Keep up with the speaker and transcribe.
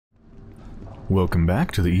Welcome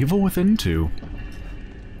back to The Evil Within 2.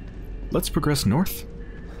 Let's progress north.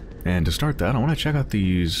 And to start that, I want to check out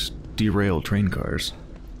these derailed train cars.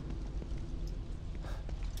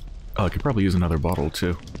 Oh, I could probably use another bottle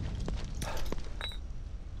too.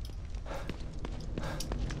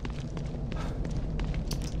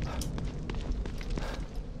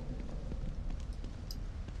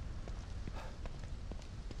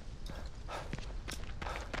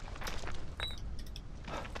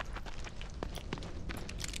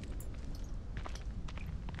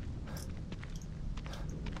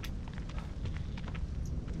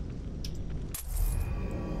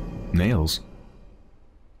 Nails.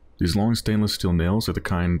 These long stainless steel nails are the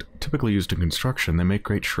kind typically used in construction. They make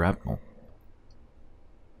great shrapnel.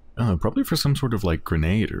 Probably for some sort of like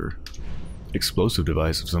grenade or explosive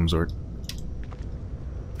device of some sort.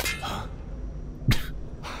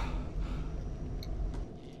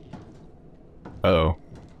 Uh-oh.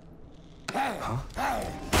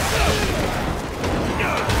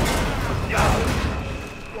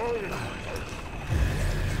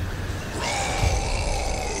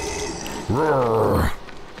 Roar.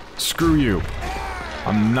 Screw you.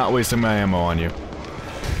 I'm not wasting my ammo on you.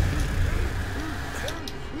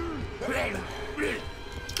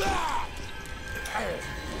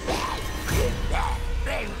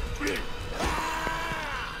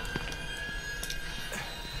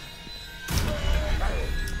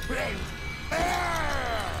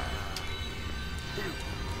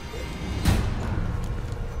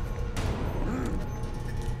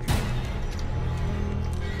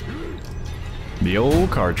 The old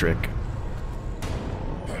car trick.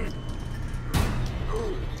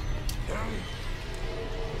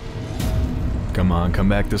 Come on, come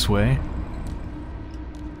back this way.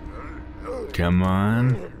 Come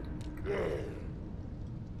on.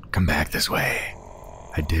 Come back this way.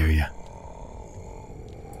 I dare ya.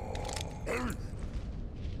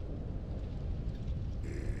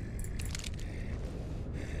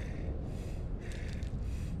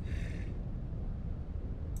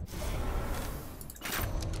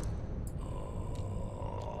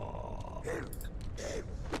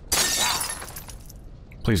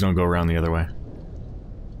 Please don't go around the other way.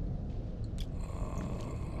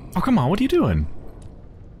 Oh, come on, what are you doing?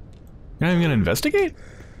 You're not even gonna investigate?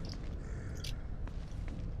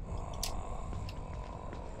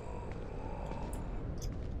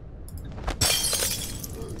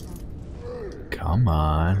 Come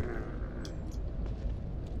on.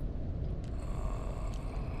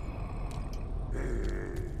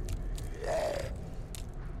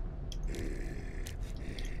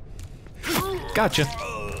 Gotcha.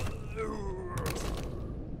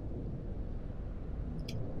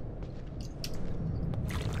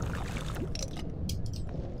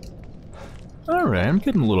 Alright, I'm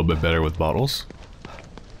getting a little bit better with bottles.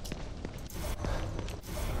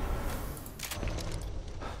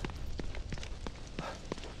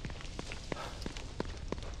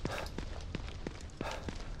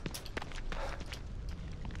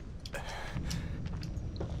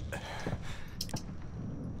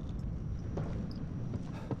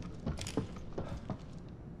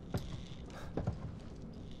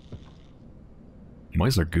 Why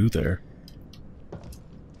is there goo there?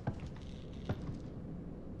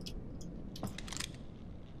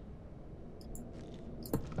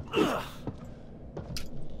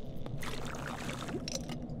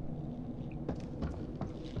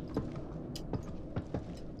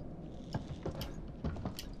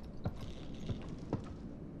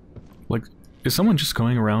 Like, is someone just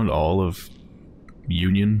going around all of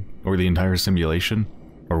Union, or the entire simulation,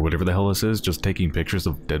 or whatever the hell this is, just taking pictures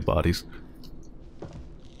of dead bodies?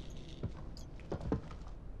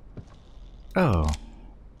 Oh.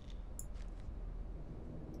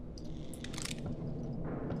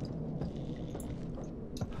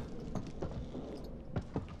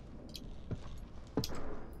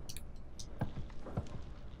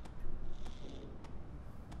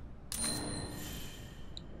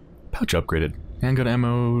 Pouch upgraded. Handgun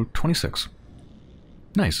ammo 26.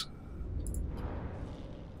 Nice.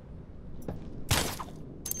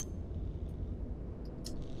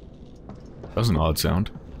 That was an odd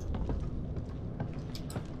sound.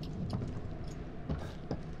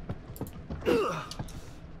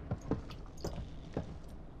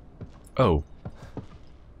 Oh.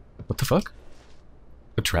 What the fuck?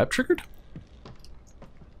 A trap triggered?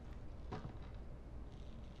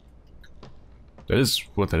 That is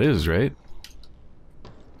what that is, right?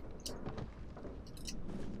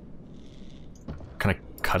 Can I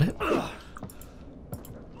cut it?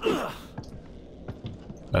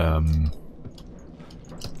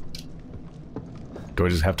 Do I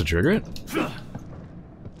just have to trigger it?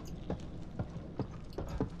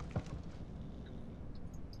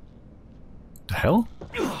 hell?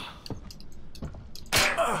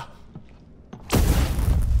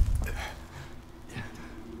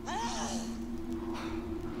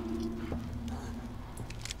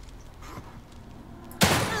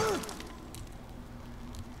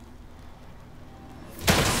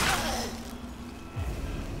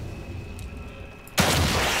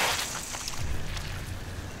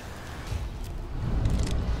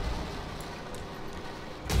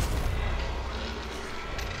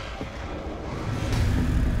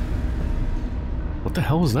 What the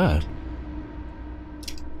hell was that?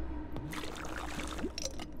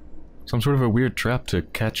 Some sort of a weird trap to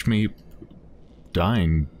catch me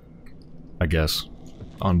dying, I guess,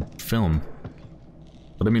 on film.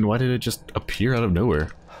 But I mean, why did it just appear out of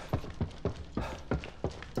nowhere?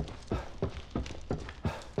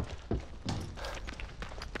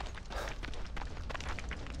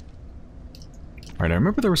 Alright, I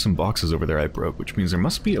remember there were some boxes over there I broke, which means there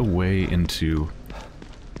must be a way into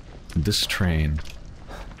this train.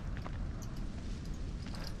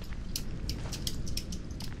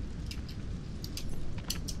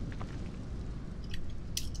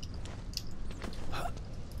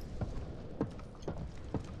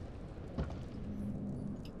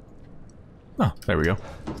 Oh, there we go.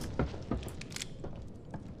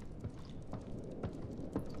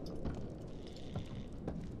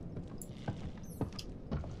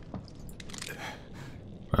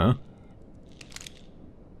 Huh?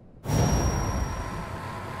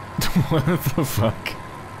 What the fuck?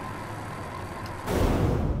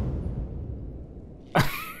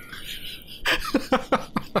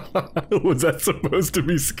 Was that supposed to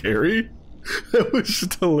be scary? That was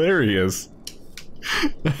just hilarious.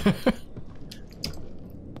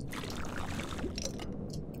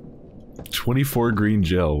 24 green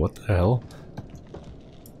gel, what the hell?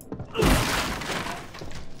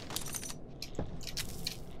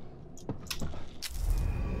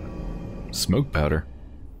 Smoke powder.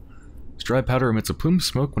 This dry powder emits a plume of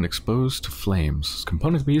smoke when exposed to flames. This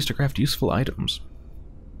component can be used to craft useful items.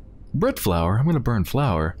 Bread flour? I'm gonna burn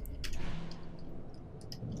flour.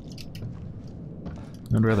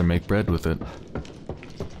 I'd rather make bread with it.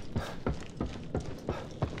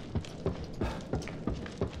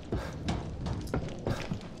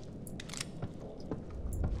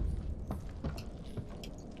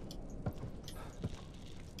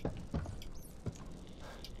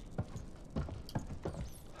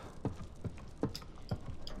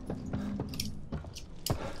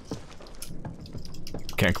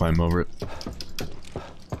 Can't climb over it.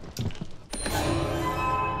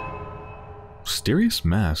 Mysterious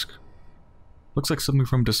mask. Looks like something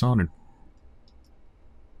from Dishonored.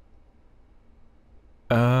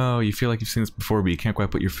 Oh, you feel like you've seen this before, but you can't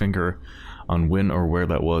quite put your finger on when or where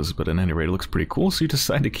that was, but at any rate, it looks pretty cool, so you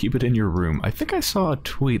decide to keep it in your room. I think I saw a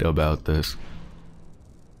tweet about this.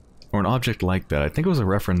 Or an object like that. I think it was a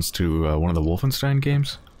reference to one of the Wolfenstein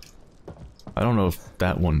games. I don't know if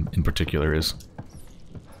that one in particular is.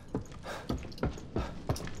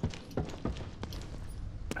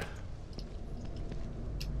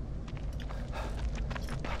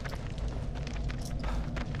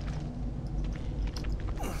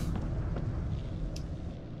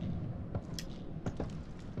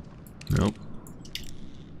 Nope.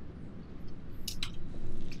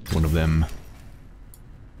 One of them.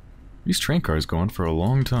 These train cars go on for a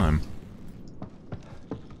long time.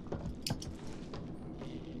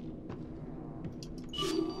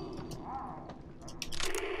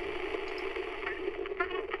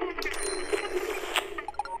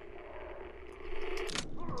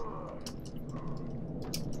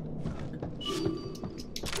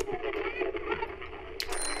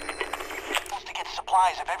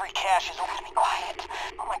 If every cache is open, to be quiet.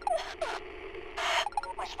 Oh my God.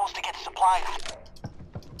 We're supposed to get supplies.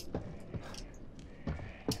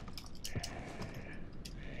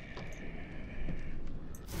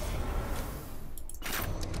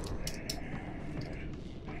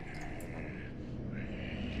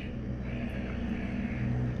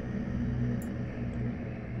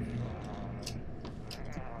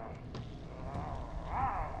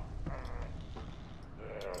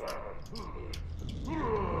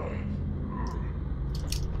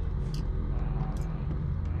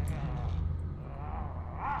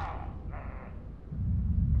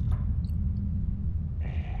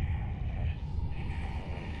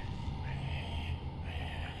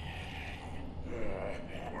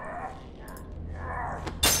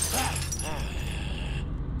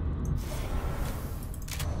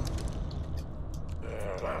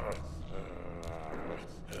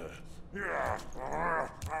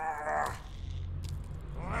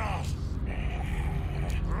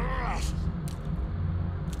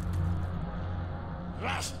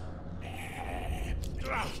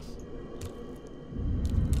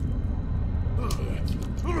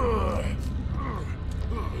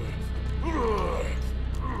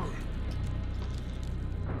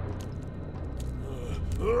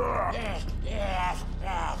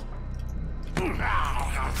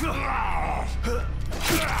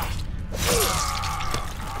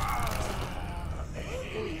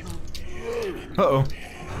 Uh-oh.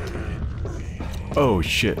 Oh,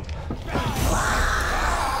 shit.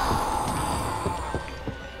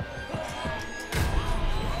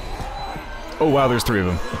 Oh, wow, there's 3 of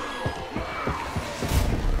them.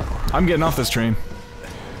 I'm getting off this train.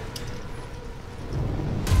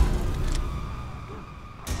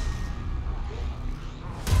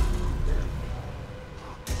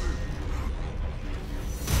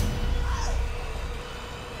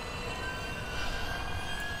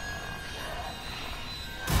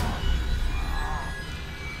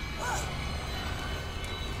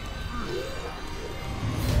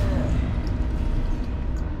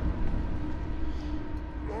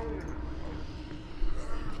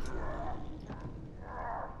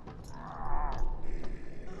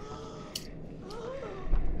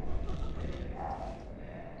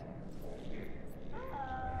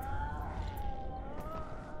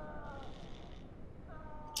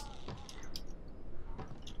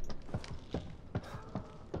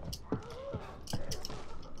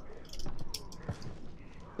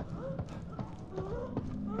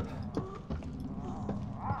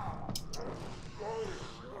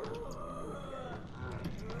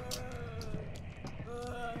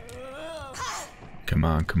 Come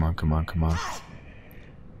on, come on, come on, come on.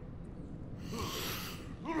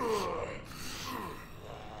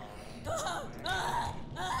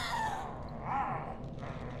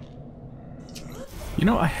 You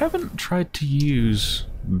know, I haven't tried to use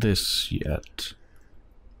this yet.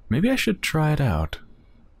 Maybe I should try it out.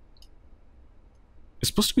 It's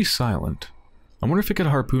supposed to be silent. I wonder if it could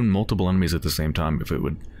harpoon multiple enemies at the same time, if it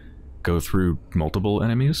would go through multiple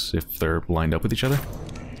enemies, if they're lined up with each other.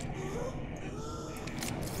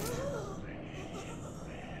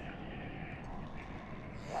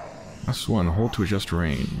 That's one, hold to adjust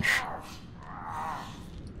range.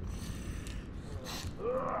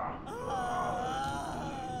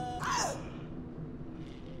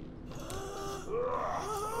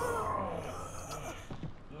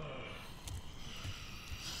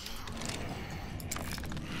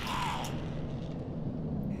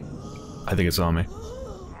 I think it's on me.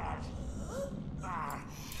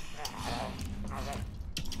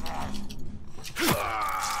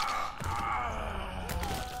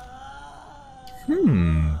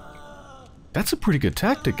 That's a pretty good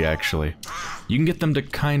tactic, actually. You can get them to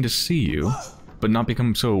kinda see you, but not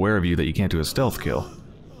become so aware of you that you can't do a stealth kill.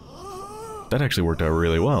 That actually worked out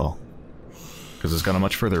really well. Because it's got a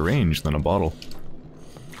much further range than a bottle.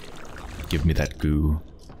 Give me that goo.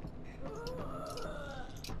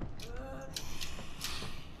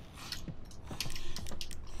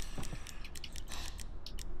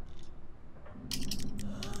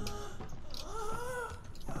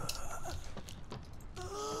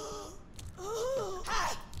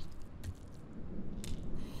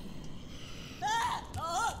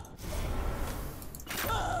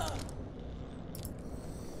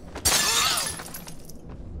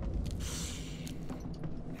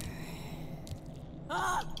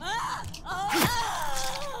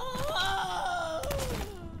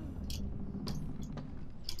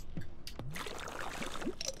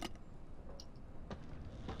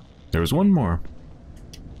 There was one more.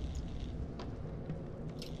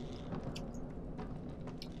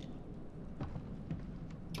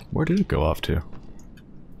 Where did it go off to?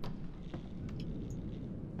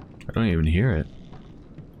 I don't even hear it.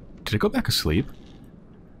 Did it go back asleep?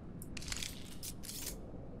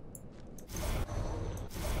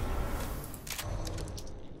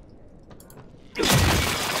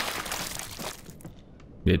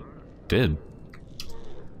 It did.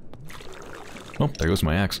 Oh, there goes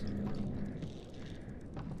my axe.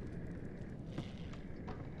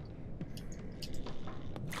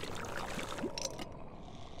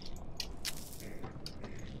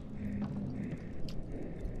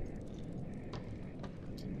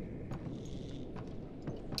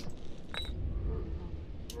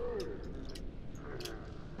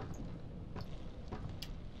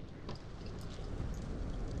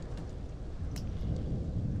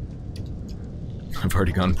 I've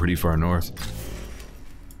already gone pretty far north.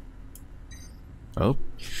 Oh.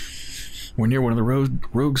 We're near one of the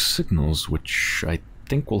rogue signals, which I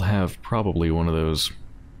think will have probably one of those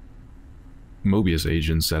Mobius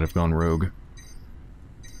agents that have gone rogue.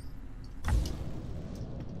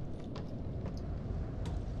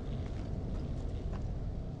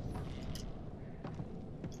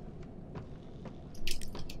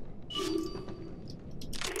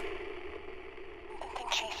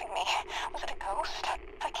 Chasing me. Was it a ghost?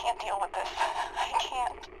 I can't deal with this. I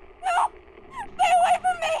can't.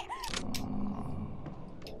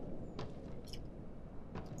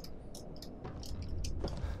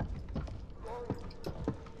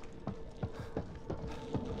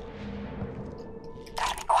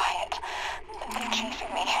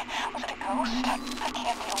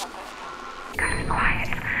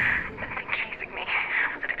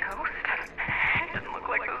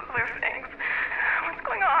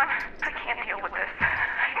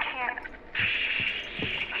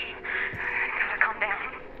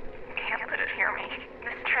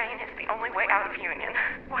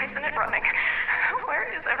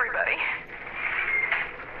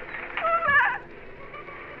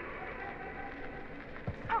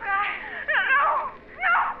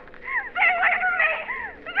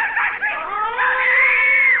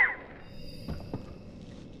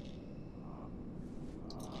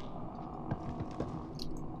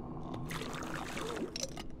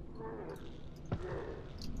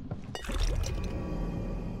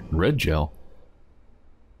 red gel.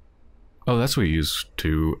 Oh, that's what you use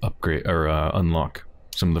to upgrade or unlock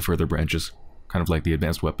some of the further branches. Kind of like the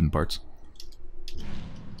advanced weapon parts.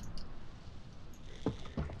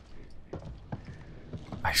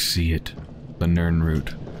 I see it. The Nirn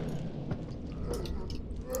route.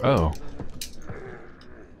 Oh.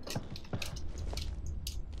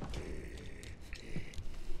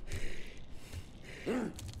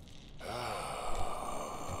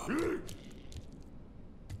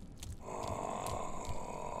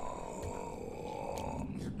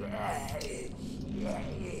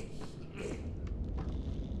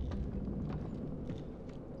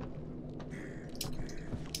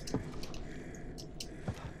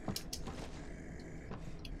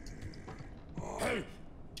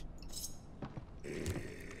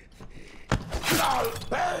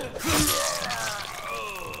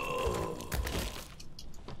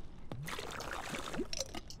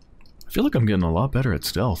 I feel like I'm getting a lot better at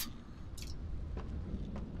stealth.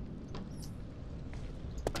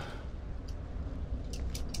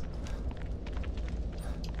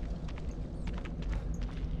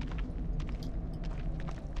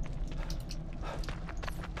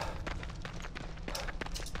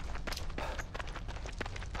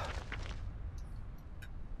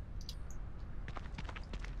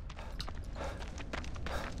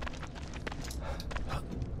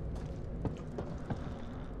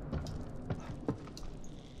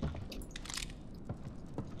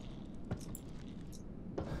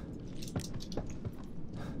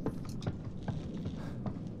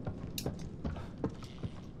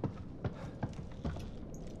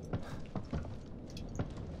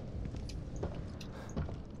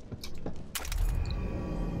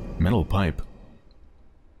 Metal pipe.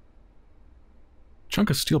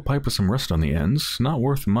 Chunk of steel pipe with some rust on the ends. Not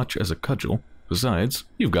worth much as a cudgel. Besides,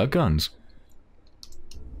 you've got guns.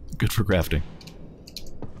 Good for crafting.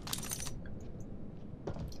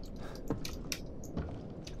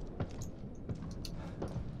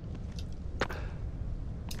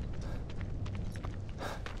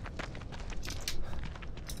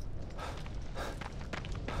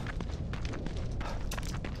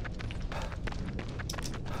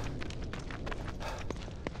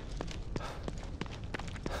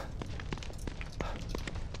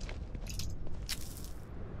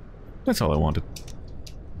 That's all I wanted.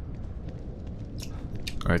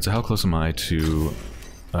 Alright, so how close am I to...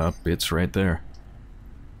 it's right there.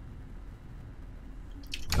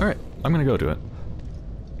 Alright, I'm gonna go to it.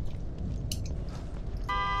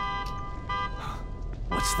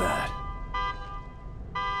 What's that?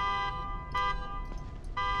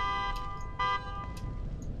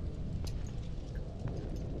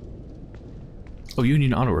 Oh,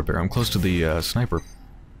 Union Auto Repair. I'm close to the sniper.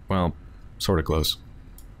 Well, sort of close.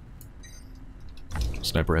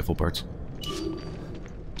 Sniper rifle parts.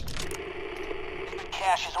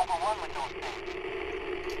 Cache is overrun with those things.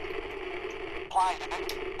 Supplies of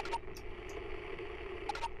it.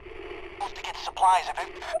 Supposed to get supplies of it.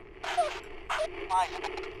 Supplies of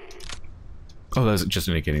it. Oh, that was just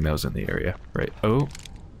indicating that was in the area. Right. Oh.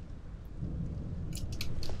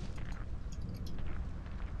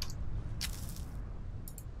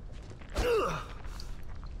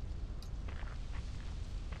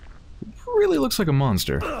 Really looks like a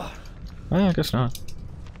monster. I guess not.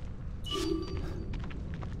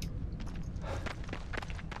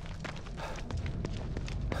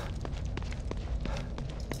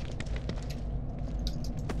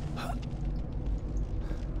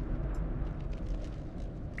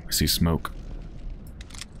 I see smoke.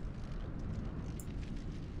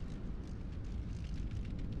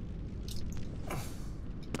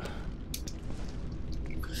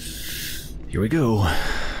 Here we go.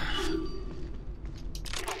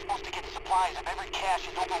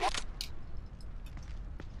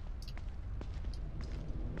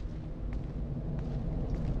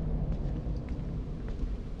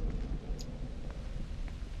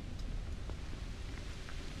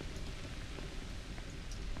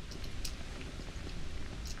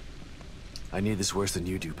 I need this worse than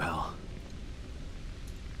you do, pal.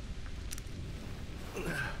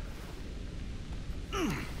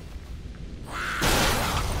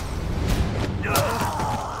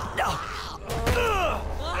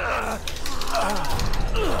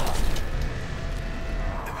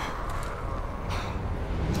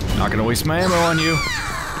 Not gonna waste my ammo on you.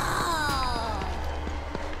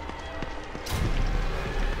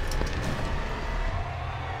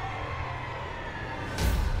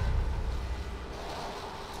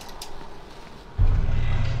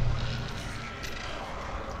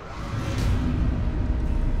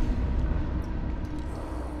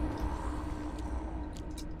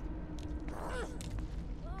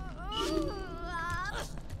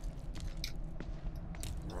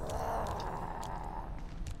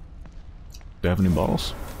 I have any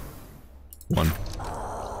bottles? One.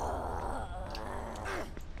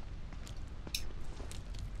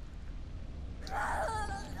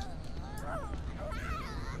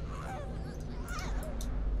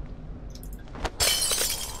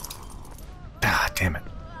 Ah, damn it.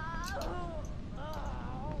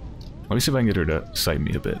 Let me see if I can get her to sight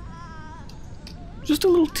me a bit. Just a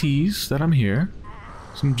little tease that I'm here.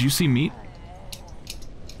 Some juicy meat.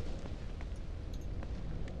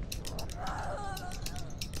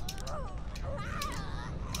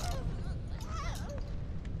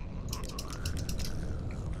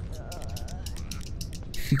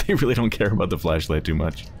 They really don't care about the flashlight too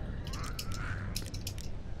much.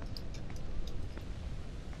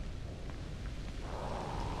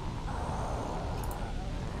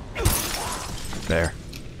 There.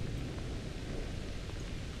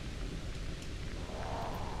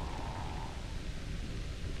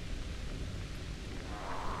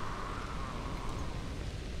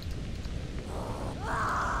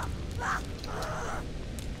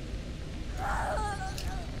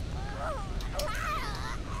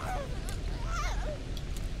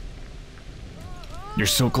 You're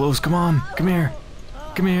so close, come on! Come here!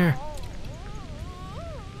 Come here!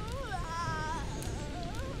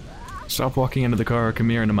 Stop walking into the car, come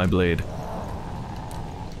here into my blade.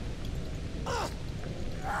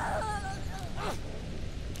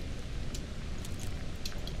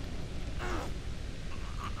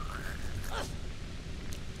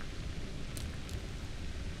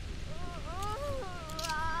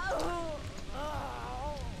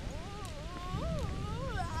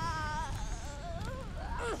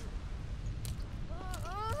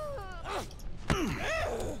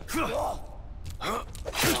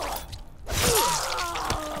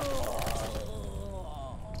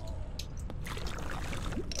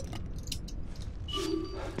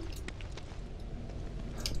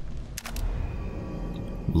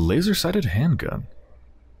 Laser-sighted handgun.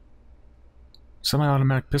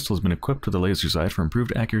 Semi-automatic pistol has been equipped with a laser sight for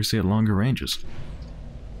improved accuracy at longer ranges.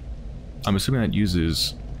 I'm assuming that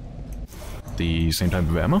uses the same type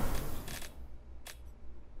of ammo?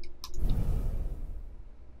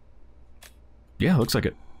 Yeah, looks like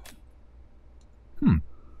it.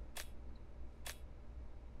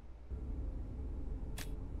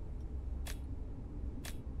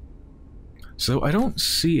 So I don't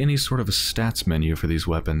see any sort of a stats menu for these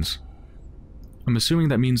weapons. I'm assuming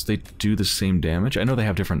that means they do the same damage. I know they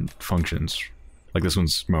have different functions. Like this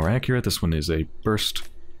one's more accurate, this one is a burst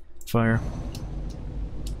fire.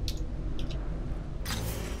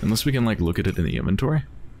 Unless we can like look at it in the inventory.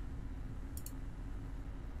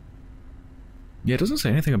 Yeah, it doesn't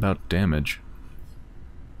say anything about damage.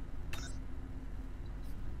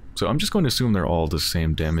 So I'm just going to assume they're all the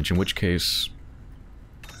same damage, in which case,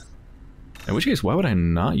 why would I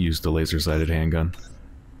not use the laser-sighted handgun?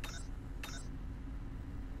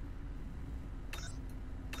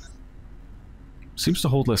 Seems to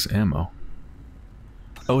hold less ammo.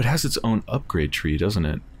 Oh, it has its own upgrade tree, doesn't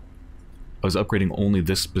it? I was upgrading only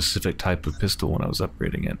this specific type of pistol when I was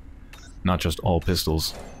upgrading it. Not just all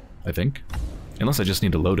pistols, I think. Unless I just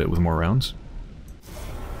need to load it with more rounds.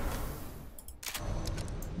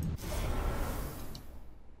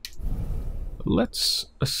 Let's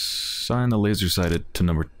assign the laser-sighted to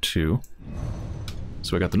number 2.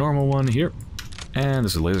 So I got the normal one here, and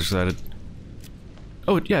this is laser-sighted.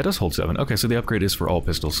 Oh, yeah, it does hold 7. Okay, so the upgrade is for all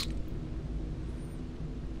pistols.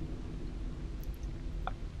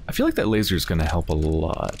 I feel like that laser is going to help a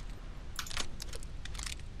lot.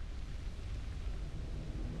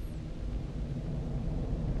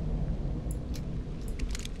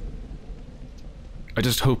 I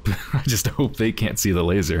just hope they can't see the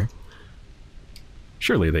laser.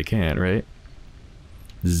 Surely they can't, right?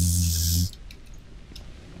 Zzz.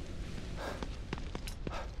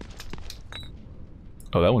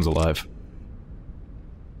 Oh, that one's alive.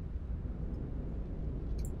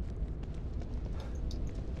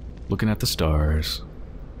 Looking at the stars.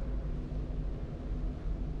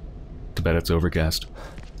 Too bad it's overcast.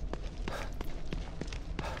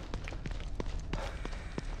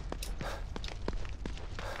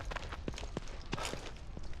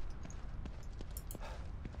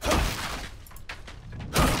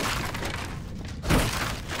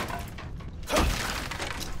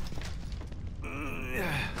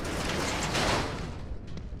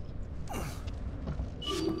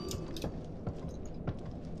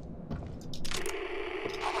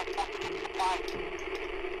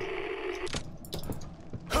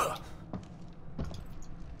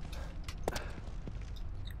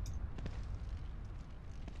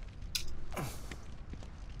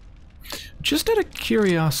 Just out of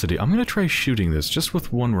curiosity, I'm gonna try shooting this just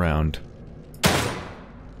with one round.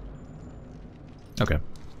 Okay.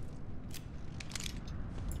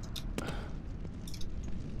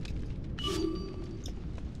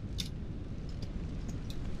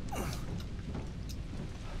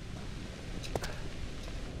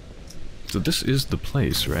 So this is the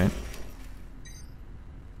place, right?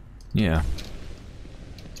 Yeah.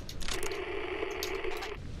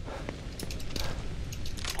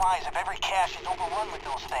 Supplies if every cache is overrun with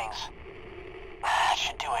those things. That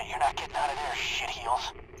should do it. You're not getting out of there,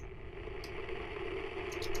 shitheels.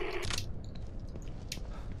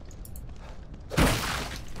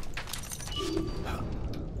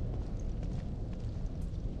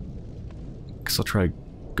 Guess I'll try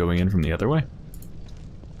going in from the other way.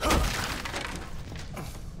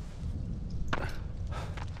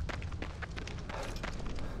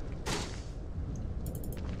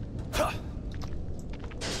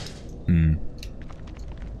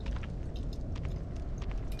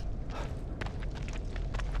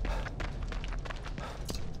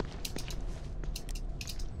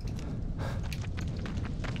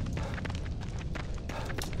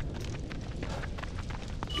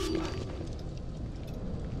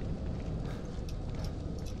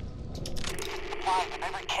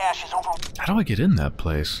 How do I get in that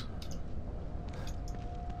place?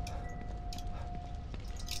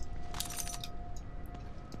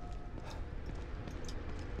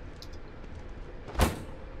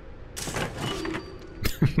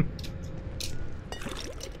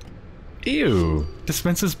 Ew!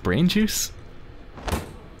 Dispenses brain juice?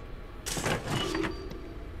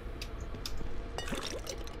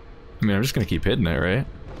 I mean, I'm just gonna keep hitting it, right?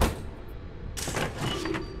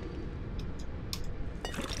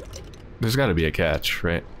 There's gotta be a catch,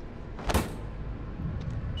 right?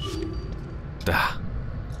 Ah.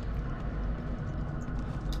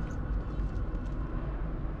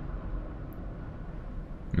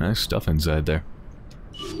 Nice stuff inside there.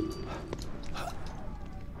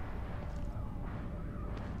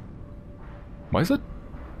 Why is that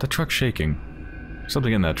truck shaking?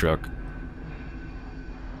 Something in that truck.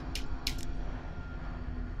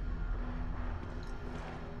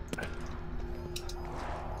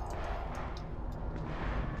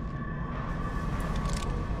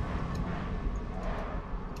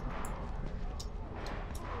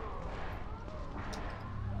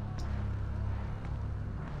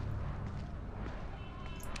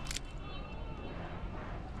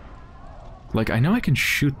 Like, I know I can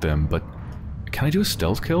shoot them, but can I do a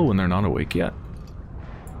stealth kill when they're not awake yet?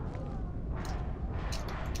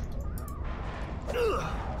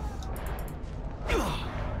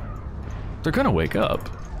 They're gonna wake up.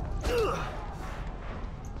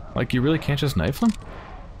 Like, you really can't just knife them?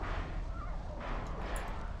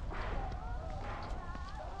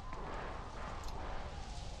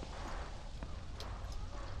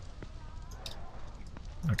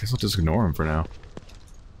 I guess I'll just ignore them for now.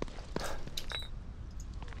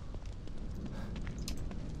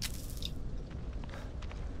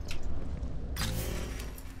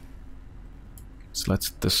 So that's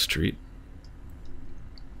the street.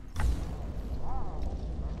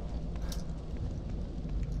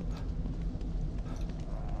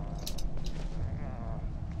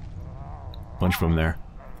 Bunch of them there.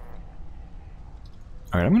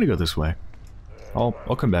 Alright, I'm gonna go this way. I'll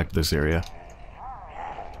come back to this area.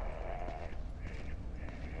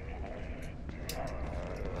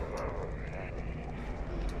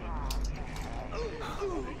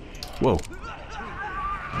 Whoa.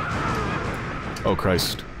 Oh,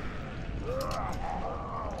 Christ.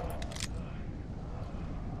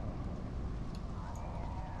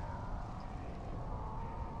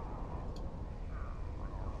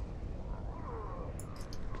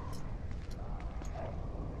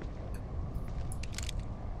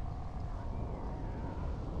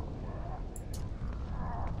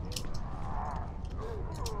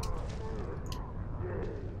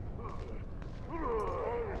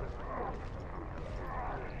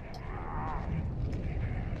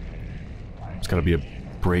 There's gotta be a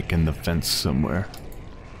break in the fence somewhere.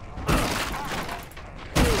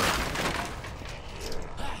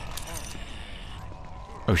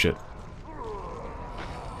 Oh shit.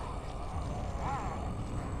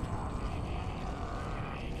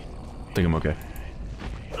 I think I'm okay.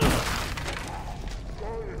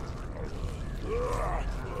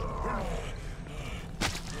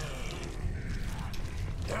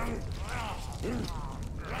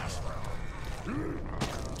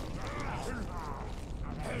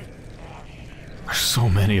 There's so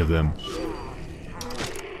many of them.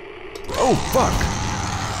 Oh, fuck!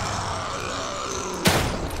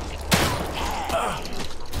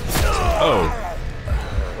 Oh.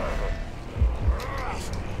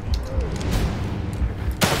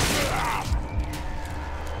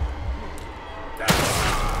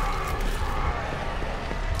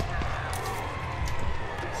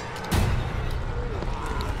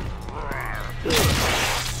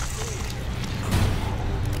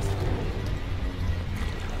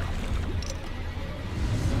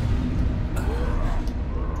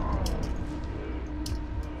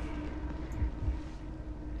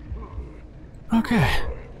 Okay.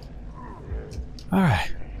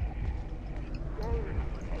 Alright.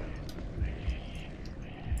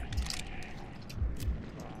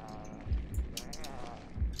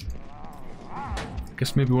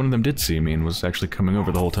 Guess maybe one of them did see me and was actually coming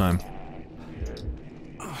over the whole time.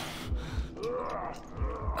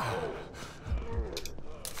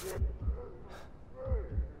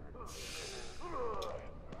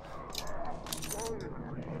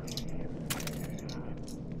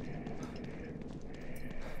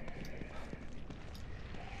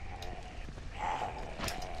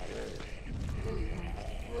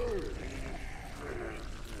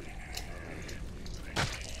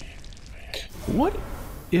 What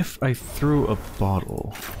if I threw a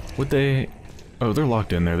bottle? Would they... Oh, they're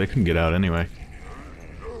locked in there. They couldn't get out anyway.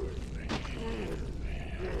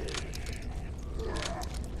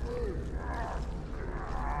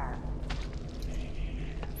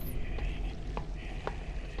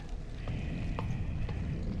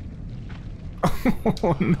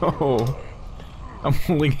 Oh no! I'm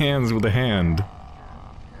holding hands with a hand.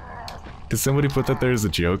 Did somebody put that there as a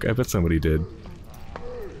joke? I bet somebody did.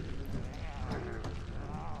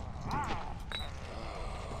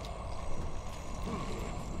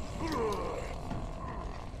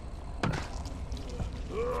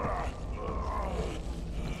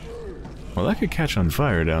 Well, that could catch on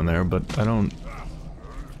fire down there, but I don't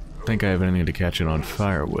think I have anything to catch it on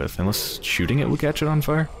fire with. Unless shooting it would catch it on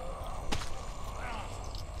fire?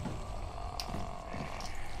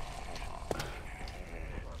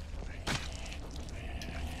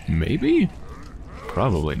 Maybe?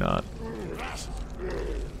 Probably not.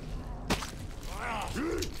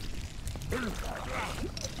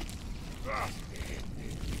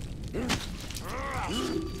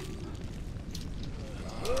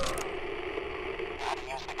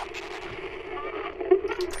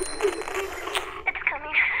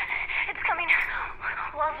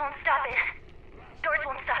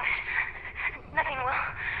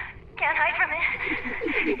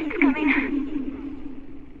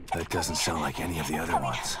 That doesn't sound like any of the other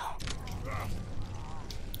ones.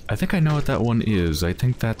 I think I know what that one is. I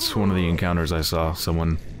think that's one of the encounters I saw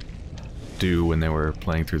someone do when they were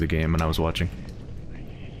playing through the game and I was watching.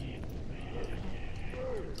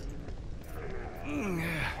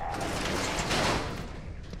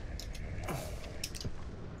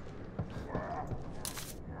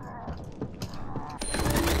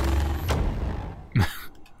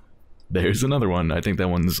 There's another one. I think that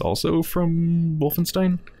one's also from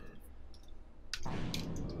Wolfenstein.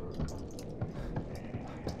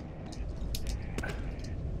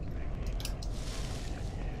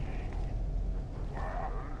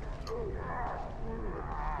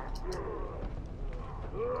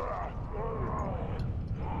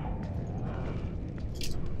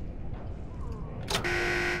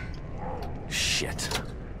 Shit.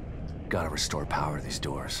 Gotta restore power to these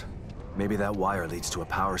doors. Maybe that wire leads to a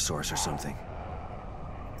power source or something.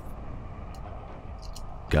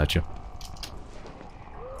 Gotcha.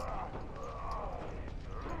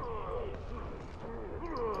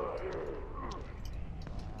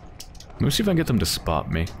 Let me see if I can get them to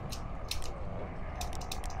spot me.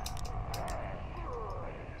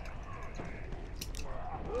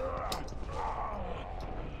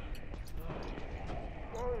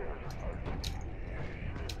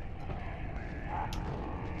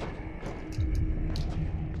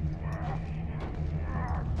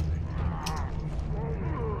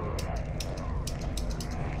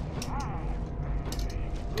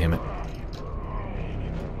 Damn it.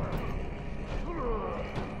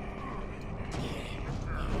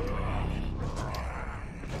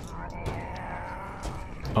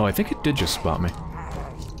 Oh, I think it did just spot me.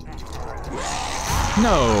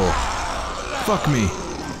 No! Fuck me.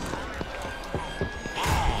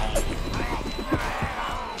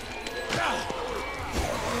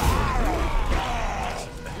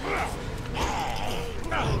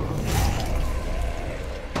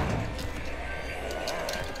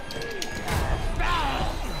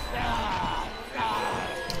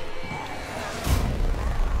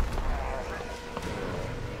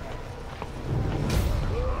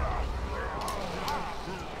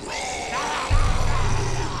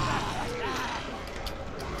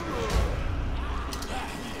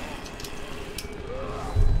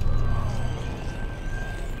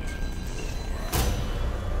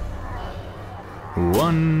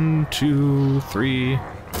 One, two, three.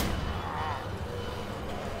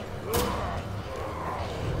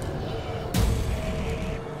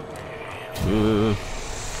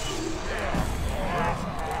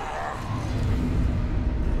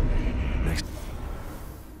 Next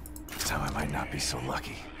time I might not be so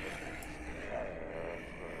lucky.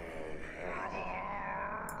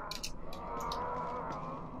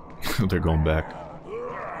 they're going back.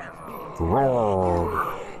 Roar.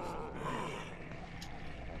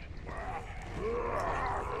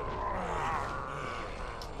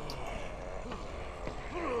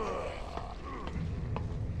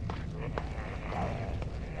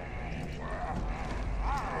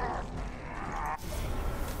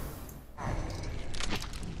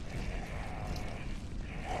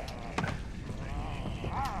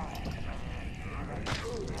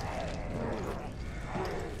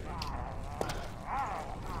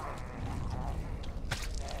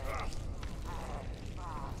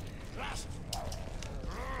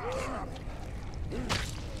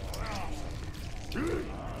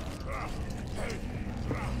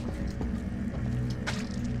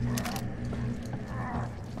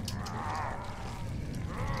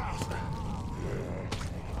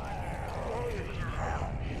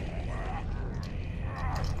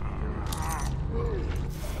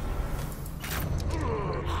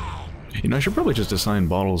 You know, I should probably just assign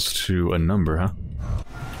bottles to a number, huh?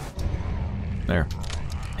 There.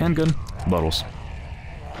 Handgun, bottles.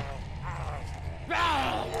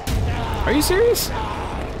 Are you serious?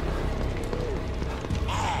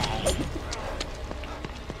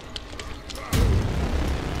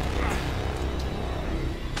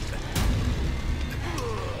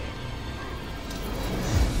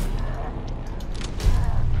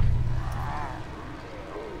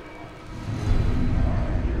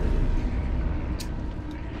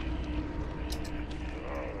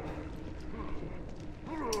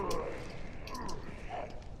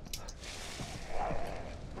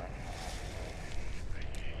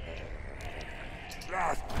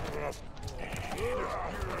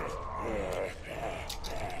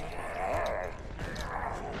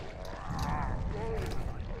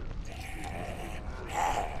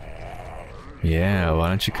 Yeah, why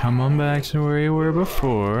don't you come on back to where you were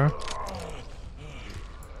before?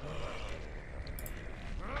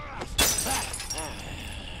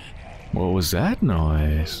 What was that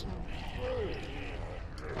noise?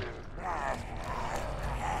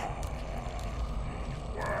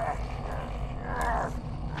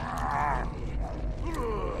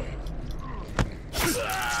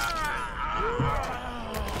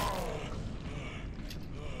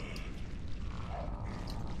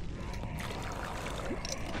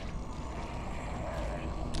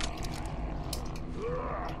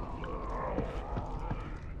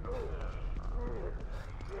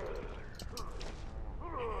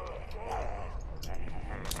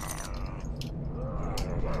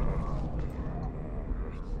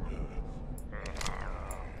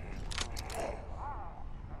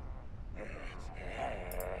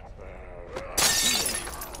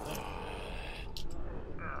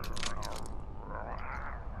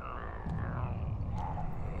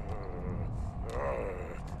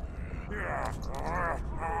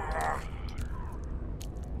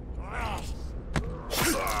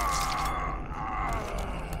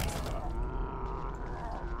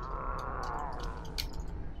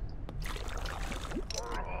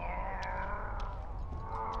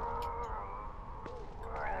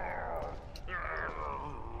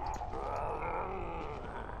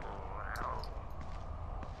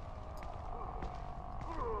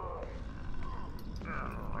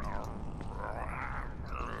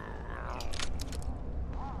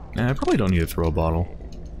 I probably don't need to throw a bottle.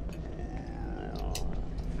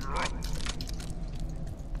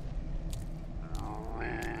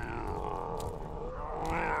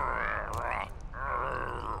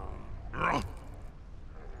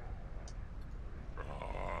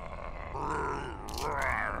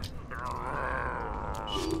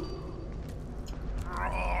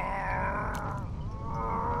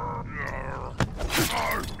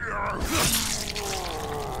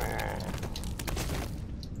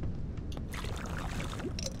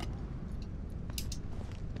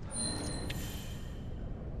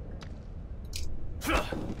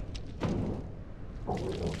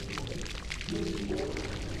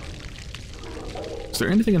 Is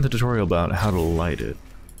there anything in the tutorial about how to light it?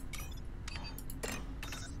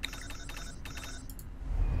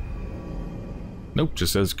 Nope,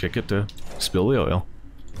 just says kick it to spill the oil.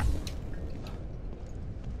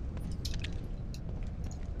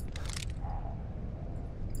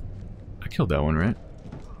 I killed that one, right?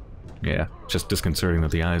 Yeah, just disconcerting that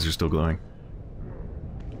the eyes are still glowing.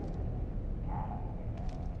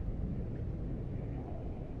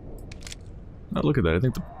 Oh, look at that. I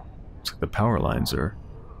think it's like the power lines are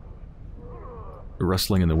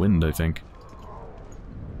rustling in the wind, I think.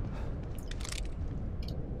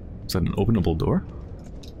 Is that an openable door?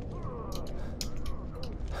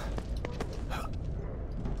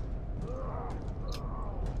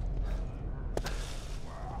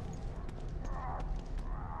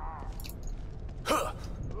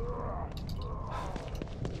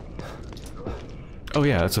 Oh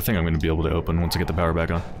yeah, that's a thing I'm going to be able to open once I get the power back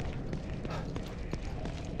on.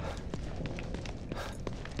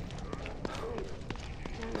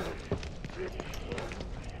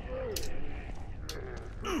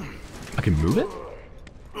 I can move it?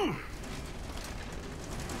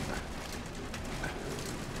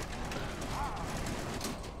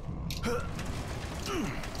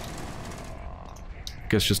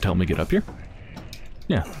 Guess just help me get up here?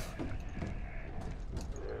 Yeah.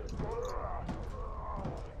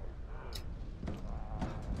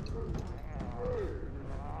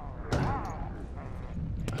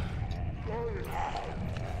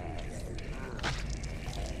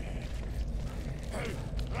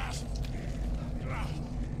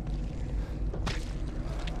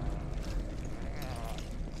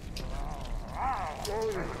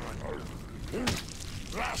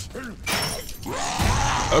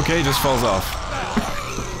 Okay, it just falls off.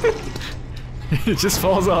 It just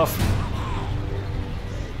falls off.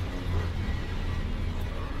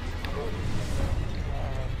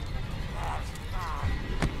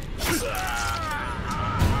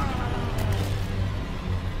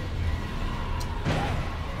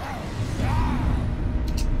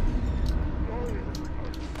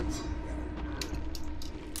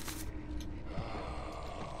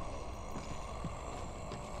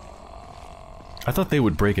 I thought they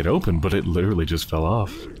would break it open, but it literally just fell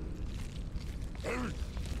off.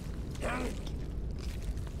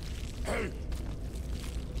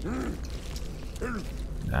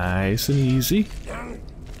 Nice and easy.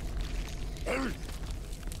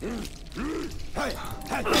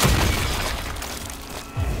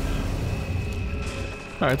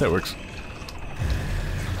 Alright, that works.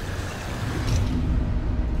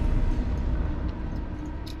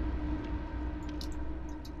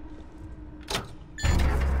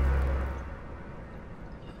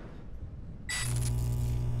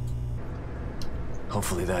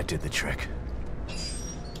 Hopefully that did the trick.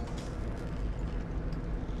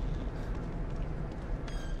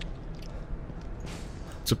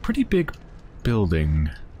 It's a pretty big building.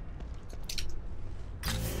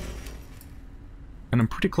 And I'm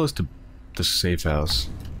pretty close to the safe house.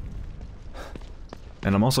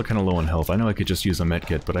 And I'm also kind of low on health. I know I could just use a med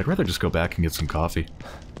kit, but I'd rather just go back and get some coffee.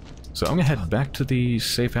 So I'm gonna head back to the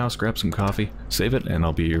safe house, grab some coffee, save it, and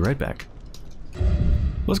I'll be right back.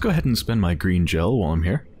 Let's go ahead and spend my green gel while I'm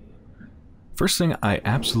here. First thing I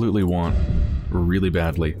absolutely want, really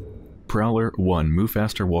badly, Prowler 1, move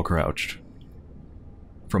faster while crouched.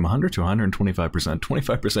 From 100 to 125%,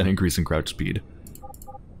 25% increase in crouch speed.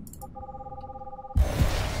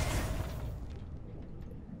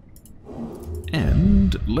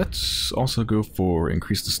 And let's also go for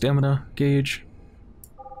increase the stamina gauge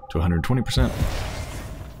to 120%.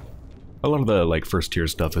 A lot of the, like, first tier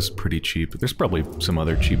stuff is pretty cheap. There's probably some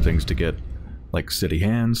other cheap things to get, like steady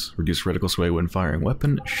hands, reduce reticle sway when firing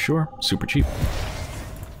weapon. Sure, super cheap.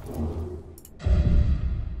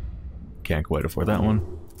 Can't quite afford that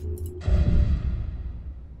one.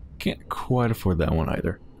 Can't quite afford that one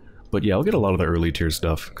either. But yeah, I'll get a lot of the early tier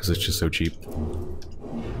stuff, because it's just so cheap.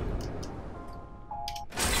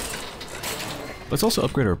 Let's also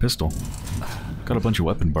upgrade our pistol. Got a bunch of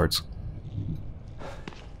weapon parts.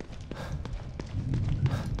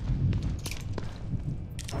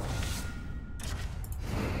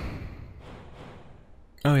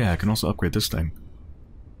 Oh yeah, I can also upgrade this thing.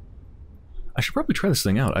 I should probably try this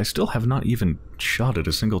thing out. I still have not even shot it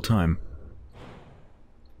a single time.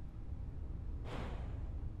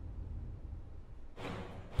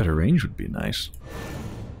 Better range would be nice.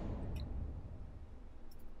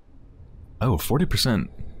 Oh, 40%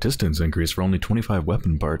 distance increase for only 25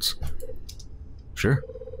 weapon parts. Sure.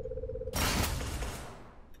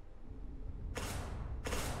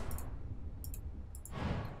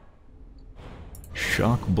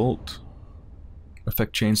 Shock bolt.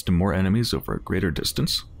 Effect chains to more enemies over a greater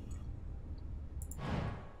distance.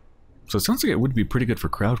 So it sounds like it would be pretty good for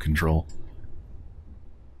crowd control.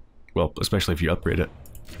 Well, especially if you upgrade it.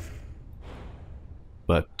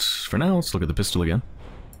 But for now, let's look at the pistol again.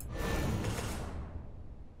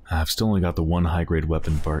 I've still only got the one high-grade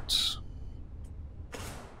weapon parts. I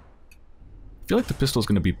feel like the pistol's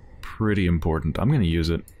going to be pretty important. I'm going to use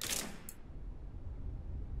it.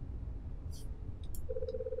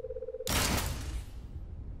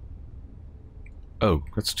 Oh,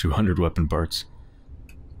 that's 200 weapon parts.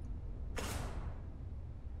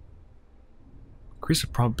 Increase the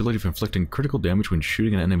probability of inflicting critical damage when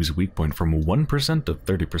shooting an enemy's weak point from 1% to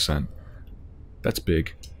 30%. That's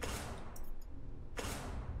big.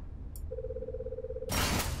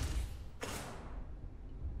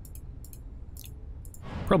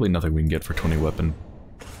 Probably nothing we can get for 20 weapon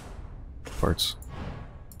parts.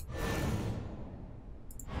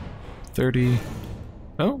 30.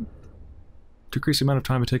 Oh. Decrease the amount of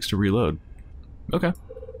time it takes to reload. Okay.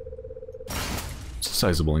 It's a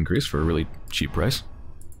sizable increase for a really cheap price.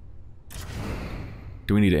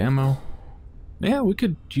 Do we need ammo? Yeah, we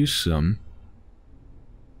could use some.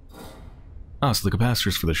 Ah, so the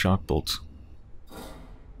capacitors for the shock bolts.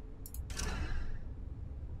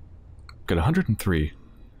 Got 103.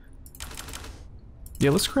 Yeah,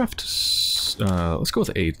 let's craft... let's go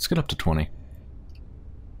with 8. Let's get up to 20.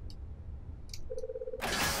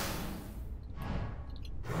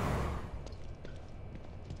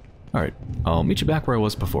 Alright, I'll meet you back where I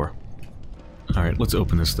was before. Alright, let's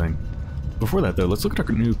open this thing. Before that, though, let's look at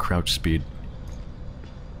our new crouch speed.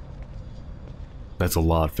 That's a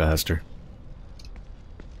lot faster.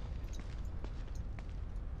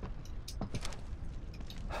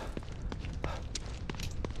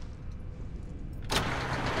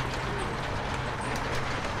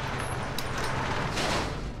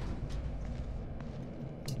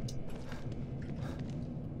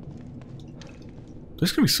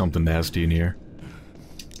 There's gonna be something nasty in here.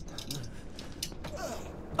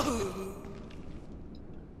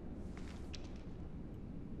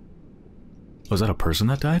 Was that a person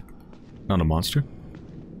that died? Not a monster?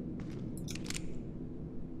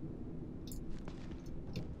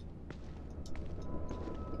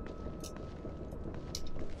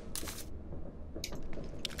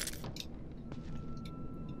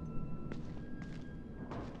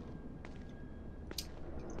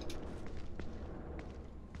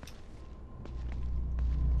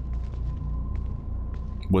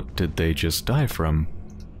 What did they just die from?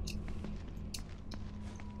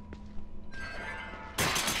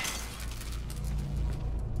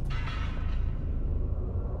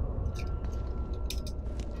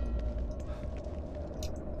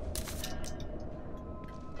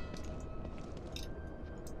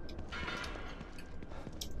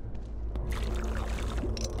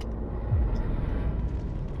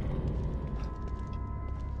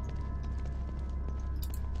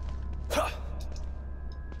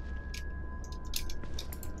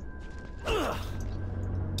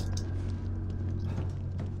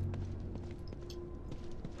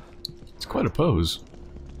 Quite a pose.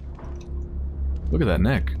 Look at that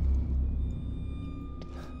neck.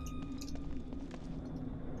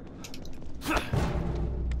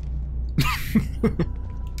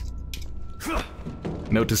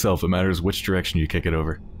 Note to self, it matters which direction you kick it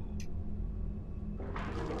over.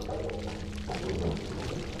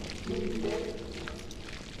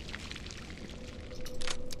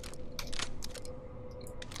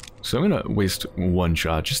 So I'm gonna waste one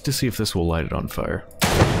shot just to see if this will light it on fire.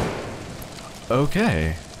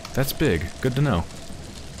 Okay, that's big. Good to know.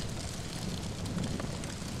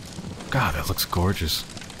 God, that looks gorgeous.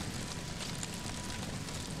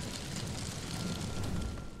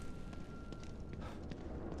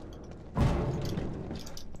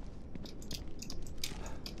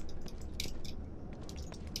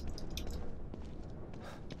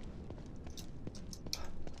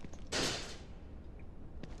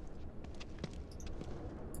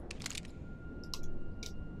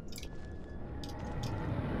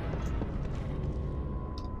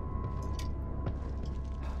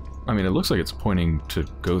 I mean, it looks like it's pointing to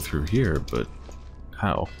go through here, but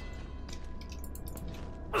how?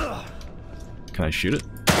 Can I shoot it?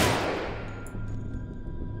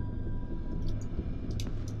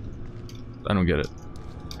 I don't get it.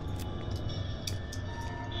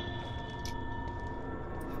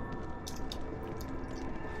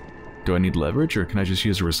 Do I need leverage, or can I just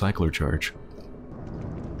use a recycler charge?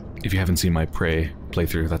 If you haven't seen my Prey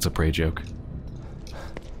playthrough, that's a Prey joke.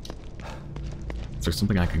 Is there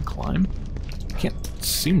something I can climb? I can't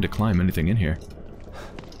seem to climb anything in here.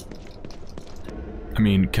 I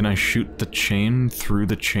mean, can I shoot the chain through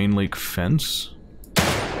the chain link fence?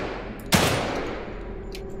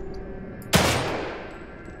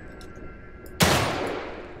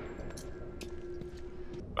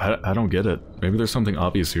 I don't get it. Maybe there's something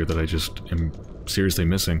obvious here that I just am seriously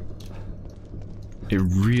missing. It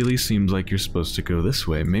really seems like you're supposed to go this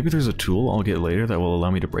way. Maybe there's a tool I'll get later that will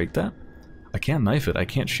allow me to break that? I can't knife it. I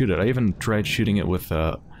can't shoot it. I even tried shooting it with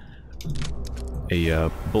a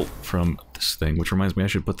bolt from this thing, which reminds me I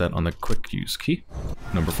should put that on the quick use key.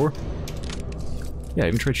 Number 4. Yeah, I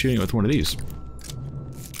even tried shooting it with one of these.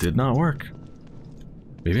 Did not work.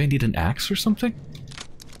 Maybe I need an axe or something?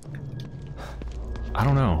 I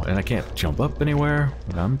don't know. And I can't jump up anywhere.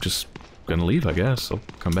 I'm just gonna leave, I guess. I'll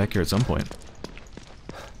come back here at some point.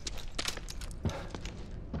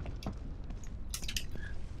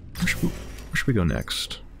 Where should we go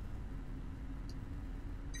next?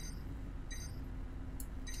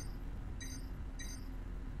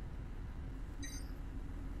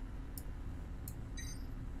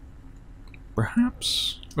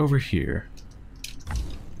 over here.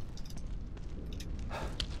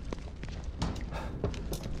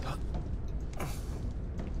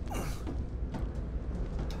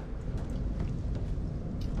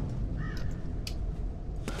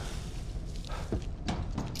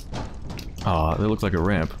 Aw, that looks like a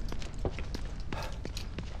ramp.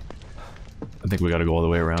 I think we gotta go all the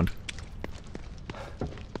way around.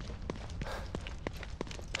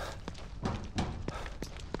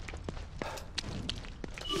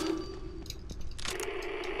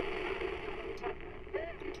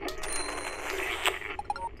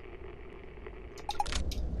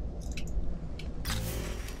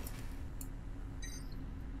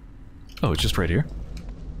 Oh, it's just right here?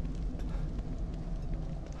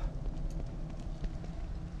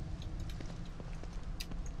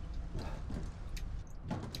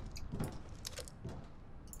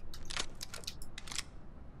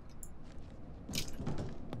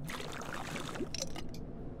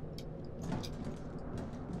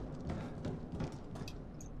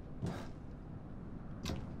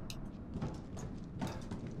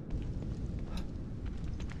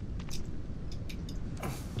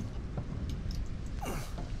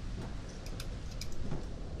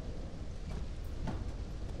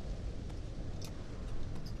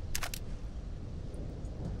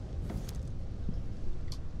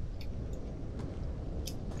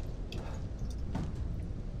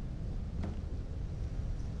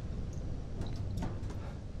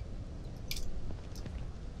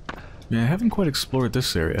 Yeah, I haven't quite explored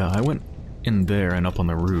this area. I went in there and up on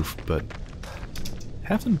the roof, but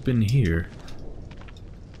haven't been here.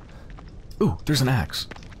 Ooh, there's an axe.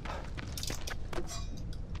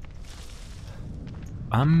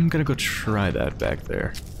 I'm gonna go try that back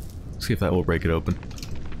there. See if that will break it open.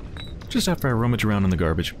 Just after I rummage around in the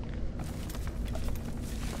garbage.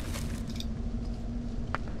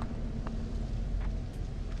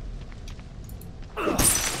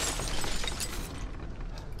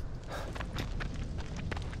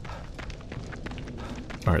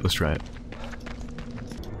 Alright, let's try it.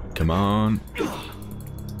 Come on.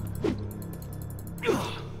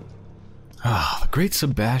 Ah, the great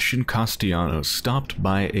Sebastian Castellanos, stopped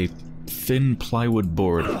by a thin plywood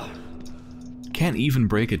board. Can't even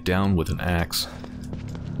break it down with an axe.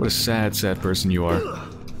 What a sad, sad person you are.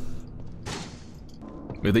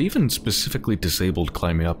 They even specifically disabled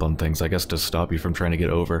climbing up on things, I guess, to stop you from trying to get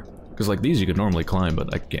over. Because like these you could normally climb,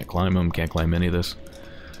 but I can't climb them, can't climb any of this.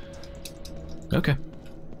 Okay.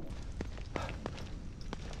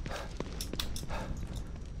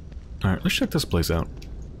 Alright, let's check this place out.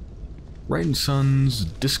 Wright & Sons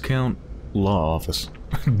Discount Law Office.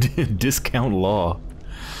 Discount Law.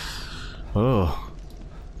 Oh.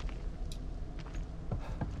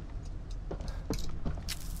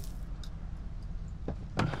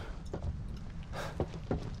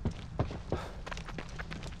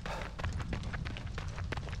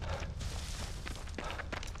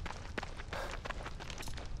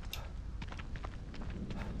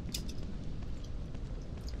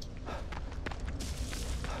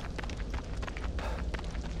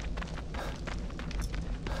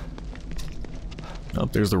 Oh,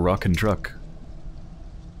 there's the rockin' truck.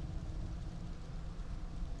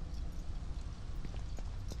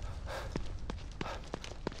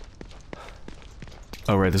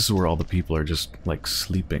 Oh right, this is where all the people are just, like,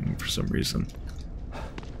 sleeping for some reason.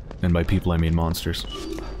 And by people I mean monsters.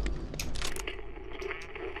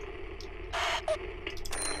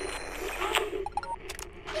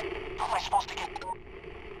 How am I supposed to get...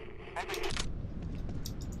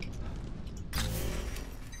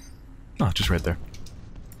 Oh, just right there.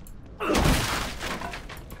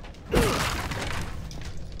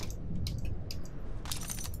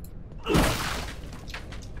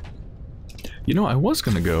 You know, I was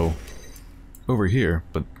gonna go over here,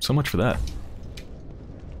 but so much for that.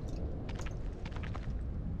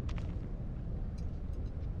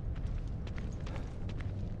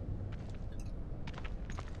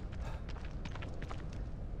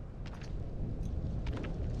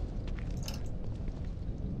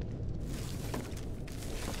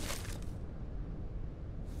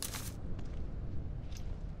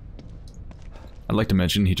 I'd like to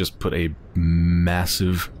mention he just put a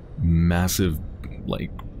massive,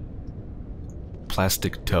 like,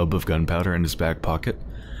 plastic tub of gunpowder in his back pocket,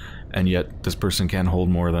 and yet this person can't hold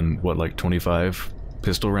more than, what, like 25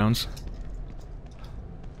 pistol rounds?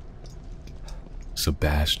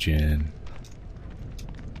 Sebastian.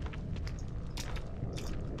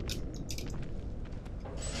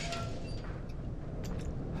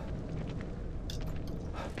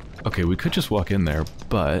 Okay, we could just walk in there,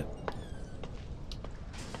 but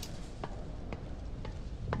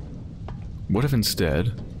What if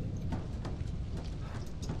instead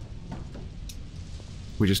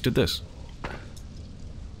we just did this?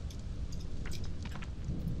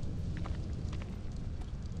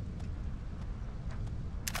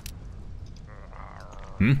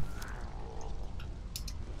 Hmm?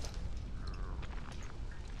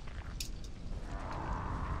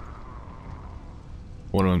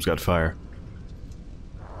 One of them's got fire.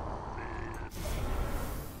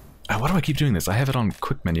 Why do I keep doing this? I have it on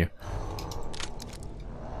quick menu.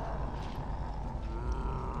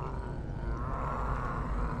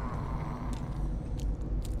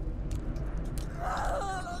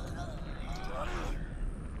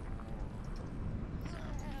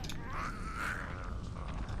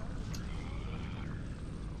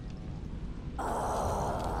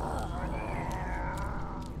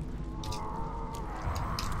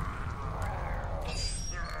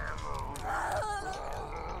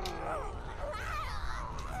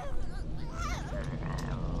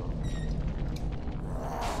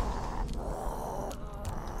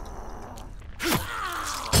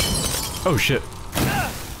 Oh shit.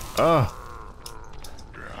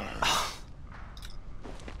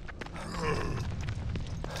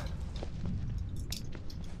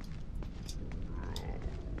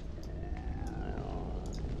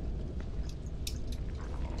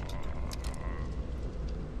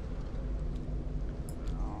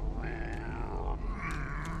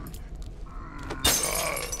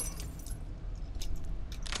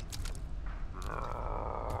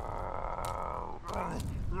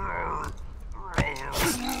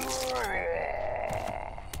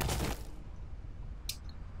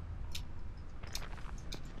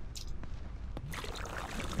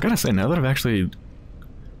 I gotta say, now that I've actually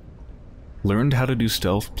learned how to do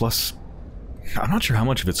stealth, plus I'm not sure how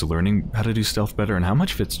much of it's learning how to do stealth better and how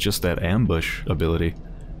much of it's just that ambush ability.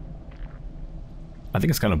 I think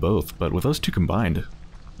it's kind of both, but with those two combined,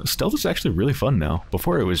 stealth is actually really fun now.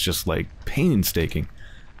 Before it was just like painstaking.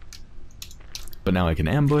 But now I can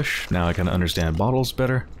ambush, now I can understand bottles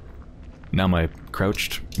better. Now my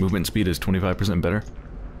crouched movement speed is 25% better.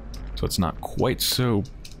 So it's not quite so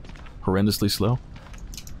horrendously slow.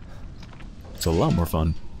 It's a lot more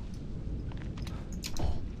fun.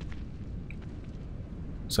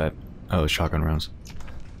 What's that? Oh, shotgun rounds.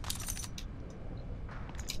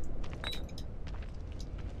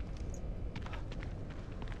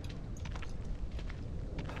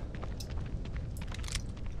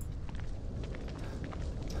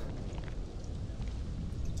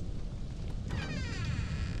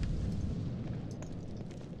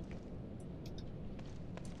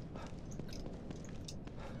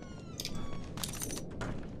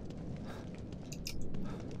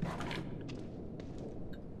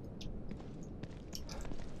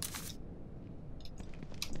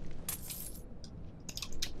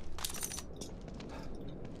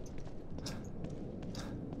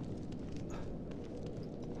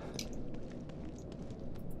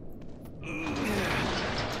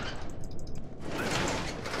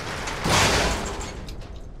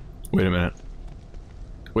 Wait a minute.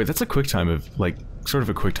 Wait, that's a quick time of, like, sort of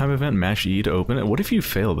a quick time event? Mash E to open it? What if you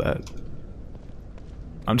fail that?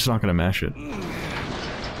 I'm just not gonna mash it.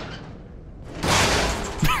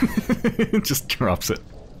 It just drops it.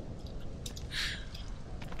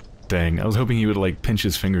 Dang, I was hoping he would, like, pinch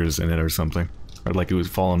his fingers in it or something. Or like it would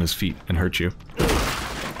fall on his feet and hurt you.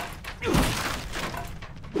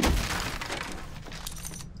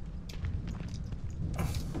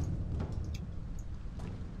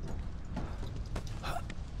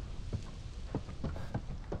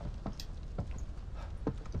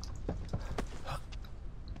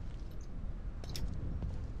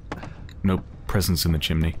 No presence in the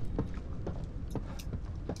chimney.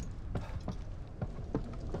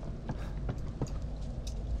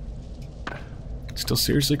 Still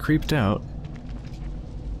seriously creeped out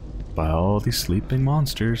by all these sleeping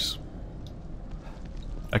monsters.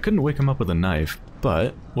 I couldn't wake him up with a knife,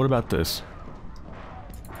 but what about this?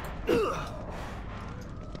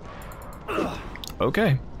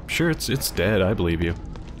 Okay, sure, it's dead, I believe you.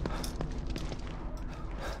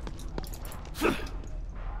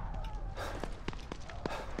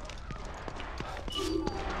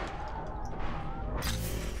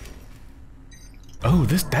 Oh,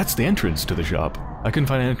 that's the entrance to the shop. I couldn't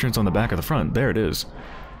find an entrance on the back of the front. There it is.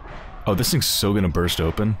 Oh, this thing's so gonna burst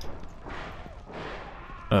open.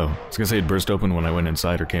 Oh, I was gonna say it burst open when I went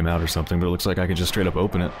inside or came out or something, but it looks like I can just straight up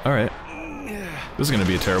open it. Alright. This is gonna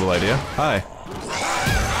be a terrible idea. Hi.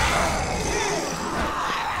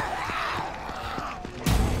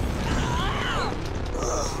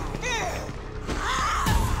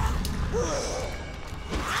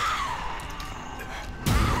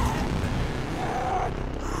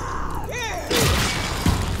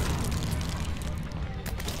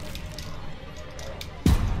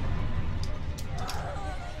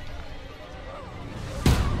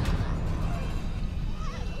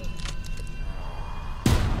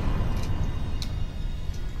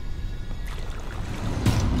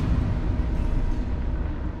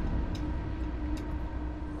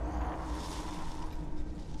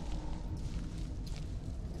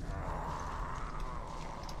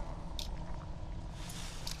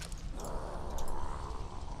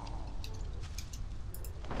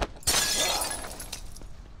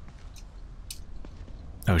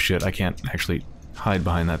 Oh shit, I can't actually hide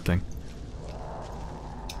behind that thing.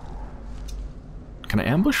 Can I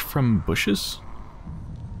ambush from bushes?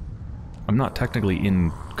 I'm not technically in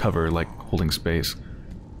cover, like holding space.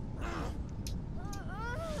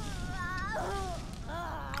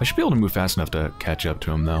 I should be able to move fast enough to catch up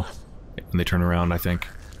to him, though. When they turn around, I think.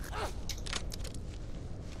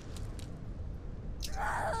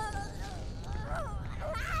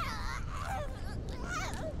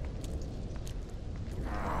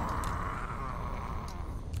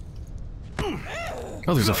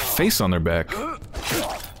 Oh, there's a face on their back.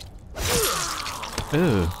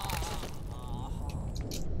 Ew.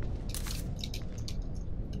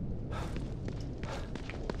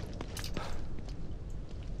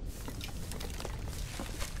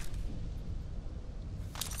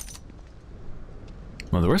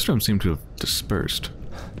 Well, the rest of them seem to have dispersed.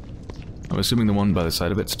 I'm assuming the one by the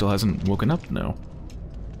side of it still hasn't woken up? No.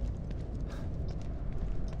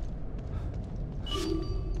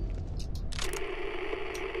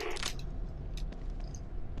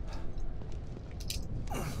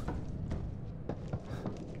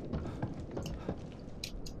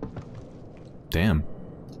 Damn.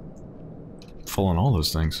 Full on all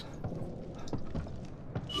those things.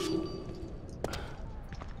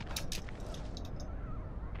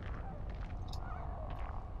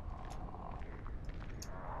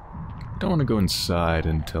 Don't want to go inside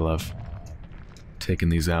until I've taken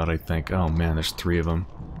these out, I think. Oh man, there's 3 of them.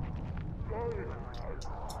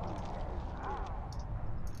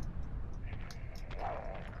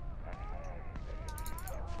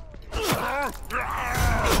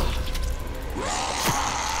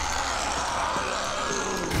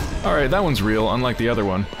 Alright, that one's real, unlike the other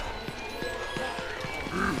one.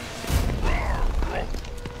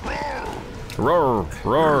 Roar!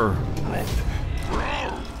 Roar!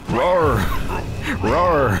 Roar!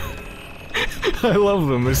 Roar! I love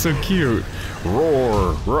them, they're so cute.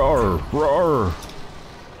 Roar! Roar! Roar!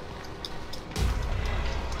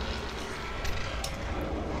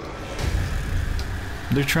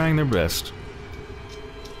 They're trying their best.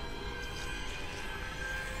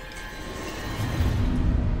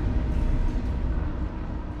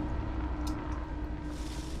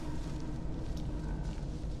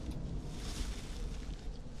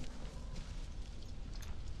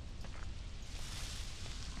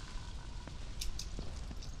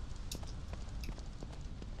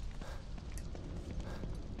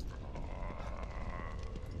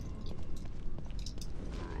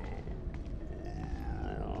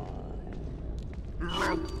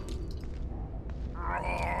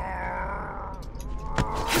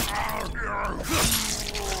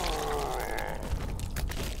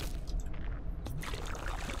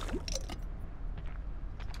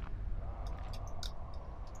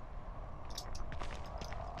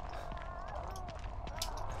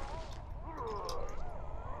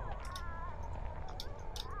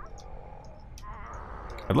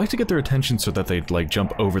 I'd like to get their attention so that they'd, like,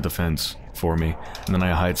 jump over the fence for me, and then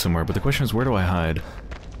I hide somewhere, but the question is, where do I hide?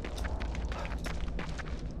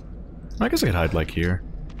 I guess I could hide, like, here.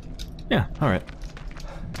 Yeah, alright.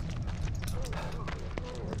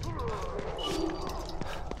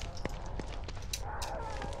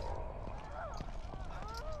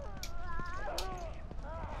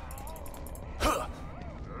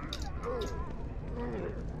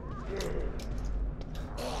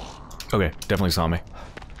 Okay, definitely saw me.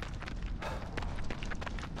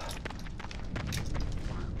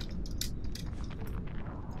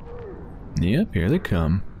 Yep, here they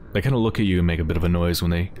come. They kind of look at you and make a bit of a noise when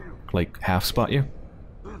they, like, half spot you.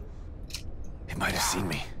 It might have seen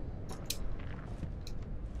me.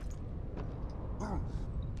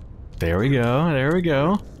 There we go, there we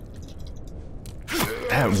go.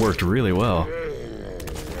 That worked really well.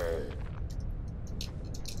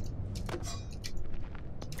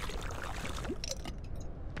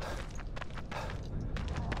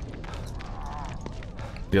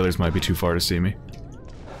 The others might be too far to see me.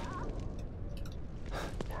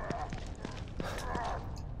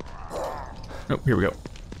 Oh, here we go.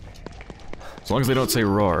 As long as they don't say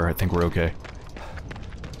roar, I think we're okay.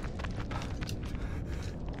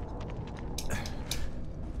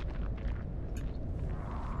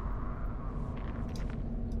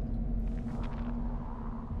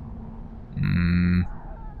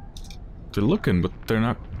 They're looking, but they're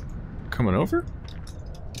not coming over?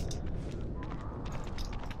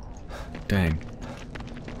 Dang.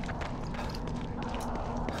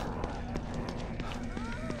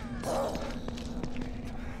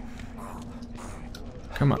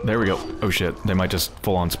 Come on, there we go. Oh shit, they might just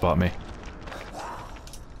full on spot me.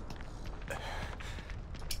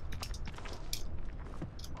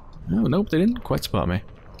 Oh, nope, they didn't quite spot me.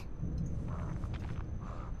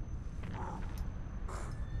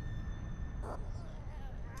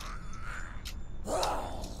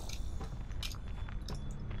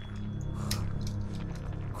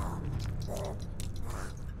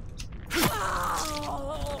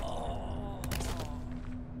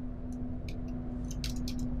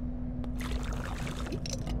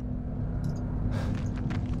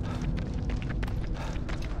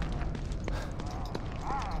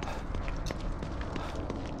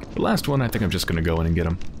 The last one, I think I'm just gonna go in and get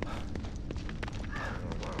him.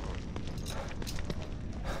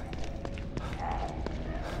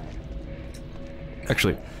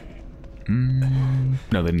 Actually,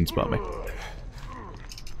 no, they didn't spot me.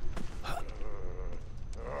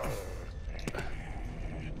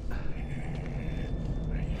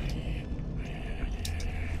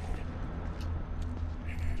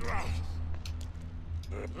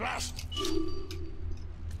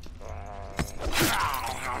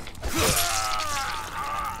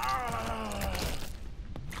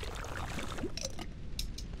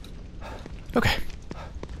 Okay.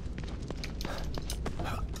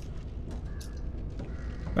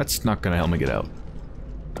 That's not gonna help me get out.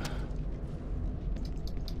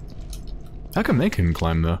 How come they can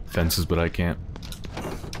climb the fences, but I can't?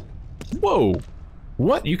 Whoa!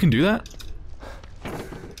 What? You can do that?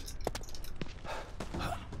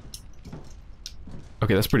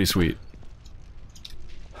 Okay, that's pretty sweet.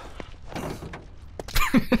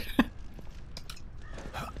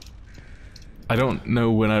 I don't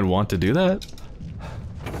know when I'd want to do that.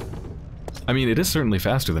 I mean, it is certainly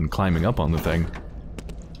faster than climbing up on the thing.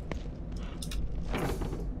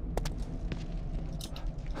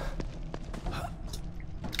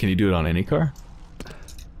 Can you do it on any car?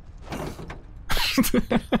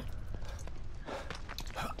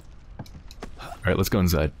 Alright, let's go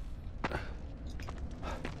inside.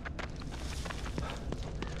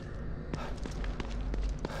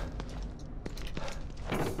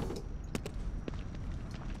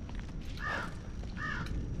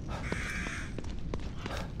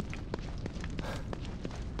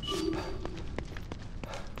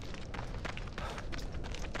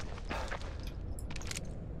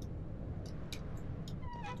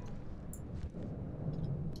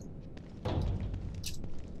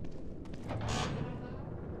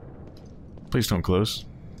 Please don't close.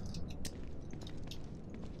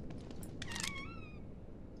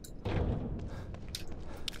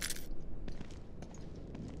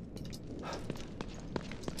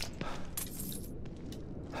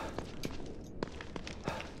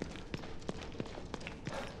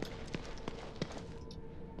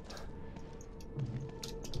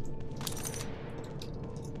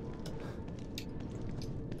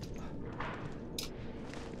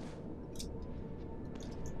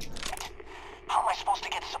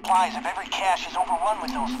 Supplies if every cache is overrun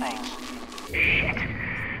with those things. Shit.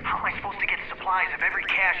 How am I supposed to get supplies if every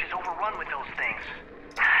cache is overrun with those things?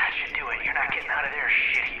 That should do it. You're not getting out of there,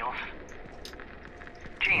 shit heels.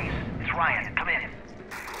 James, it's Ryan. Come in.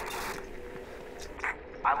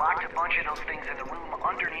 I locked a bunch of those things in the room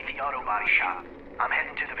underneath the auto body shop. I'm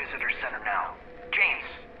heading to the visitor center now. James,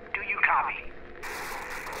 do you copy?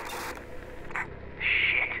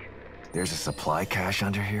 Shit. There's a supply cache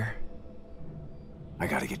under here? I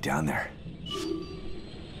gotta get down there.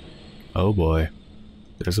 Oh boy.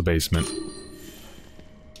 There's a basement.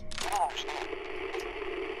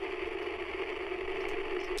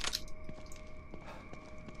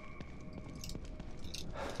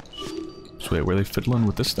 So wait, were they fiddling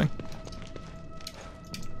with this thing?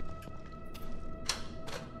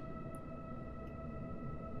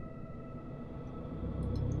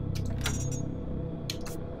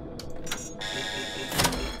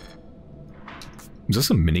 Is this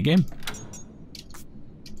a minigame?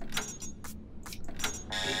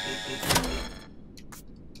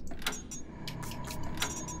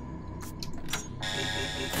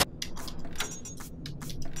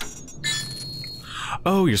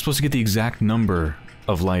 Oh, you're supposed to get the exact number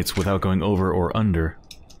of lights without going over or under.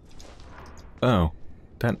 Oh,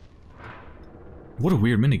 that... What a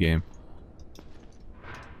weird minigame.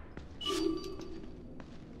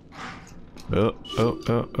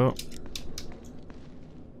 Oh.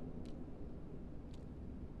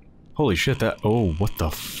 Holy shit, that... Oh, what the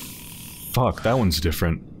fuck? That one's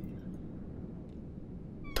different.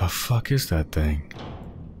 The fuck is that thing?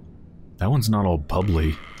 That one's not all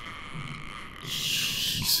bubbly.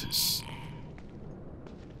 Jesus.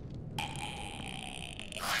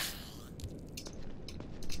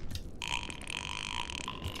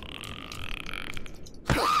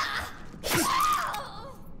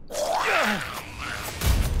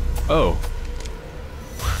 Oh.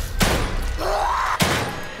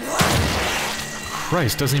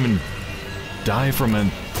 Christ, doesn't even die from a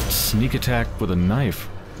sneak attack with a knife.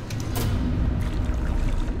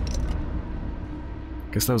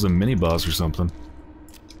 Guess that was a mini-boss or something.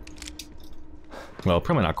 Well,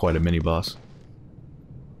 probably not quite a mini-boss.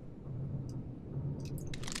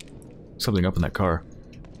 Something up in that car.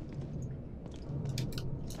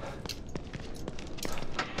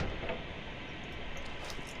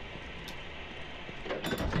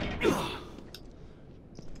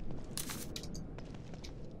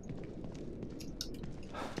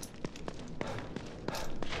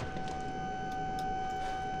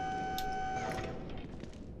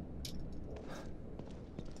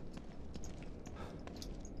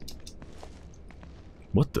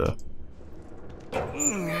 What the?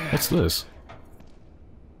 What's this?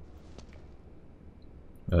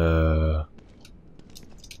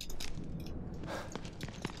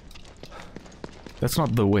 That's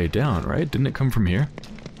not the way down, right? Didn't it come from here?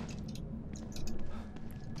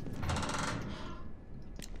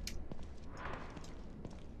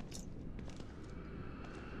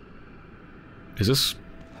 Is this...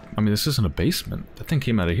 I mean, this isn't a basement. That thing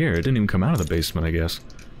came out of here. It didn't even come out of the basement, I guess.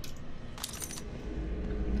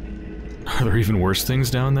 Are there even worse things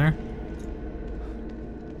down there?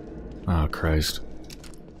 Oh, Christ.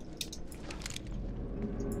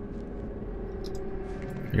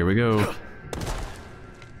 Here we go.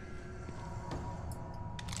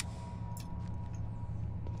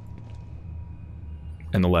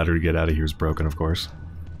 And the ladder to get out of here is broken, of course.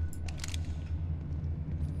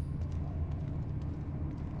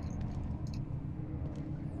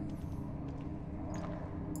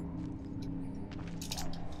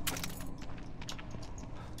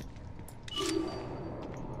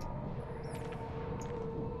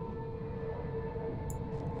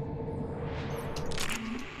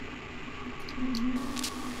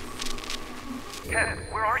 Ted,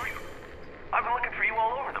 where are you? I've been looking for you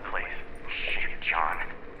all over the place. Shit, John.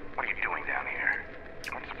 What are you doing down here?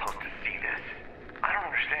 I'm supposed to see this. I don't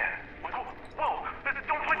understand. Whoa, whoa!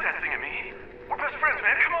 Don't point that thing at me! We're best friends,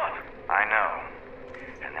 man, come on! I know.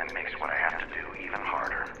 And that makes what I have to do even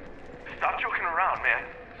harder. Stop joking around,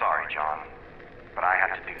 man. Sorry, John. But I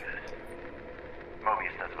have to do this.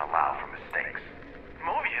 Mobius doesn't allow for mistakes.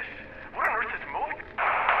 Mobius? What on earth is Mobius?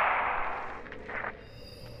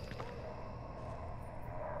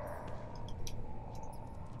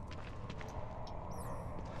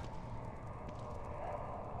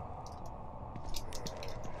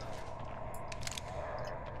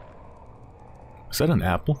 Is that an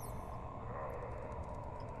apple?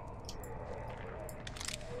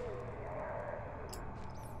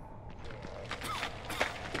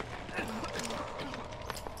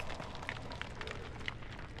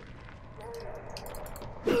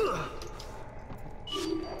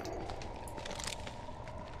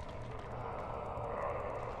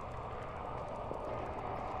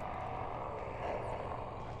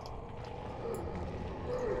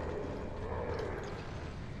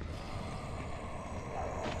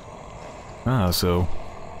 Ah, so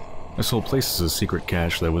this whole place is a secret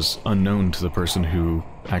cache that was unknown to the person who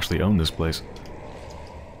actually owned this place.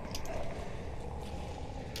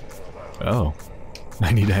 Oh.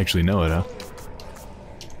 I need to actually know it, huh?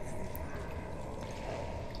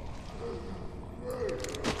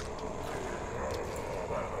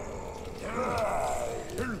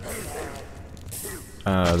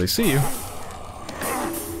 They see you.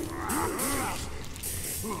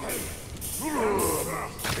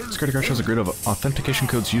 Security guard shows a grid of authentication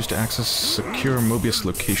codes used to access secure Mobius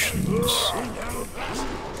locations.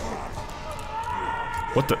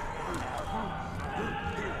 What the?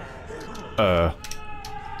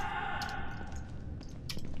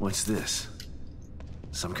 What's this?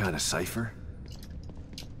 Some kind of cipher?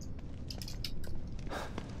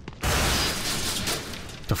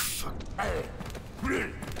 The fuck?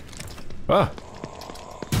 Ah!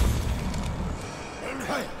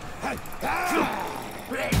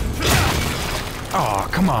 Oh,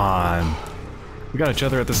 come on! We got each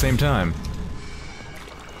other at the same time.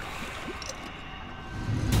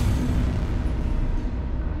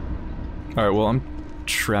 Alright, well, I'm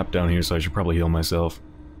trapped down here, so I should probably heal myself.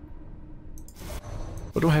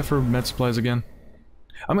 What do I have for med supplies again?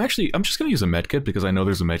 I'm just gonna use a med kit because I know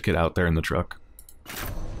there's a med kit out there in the truck.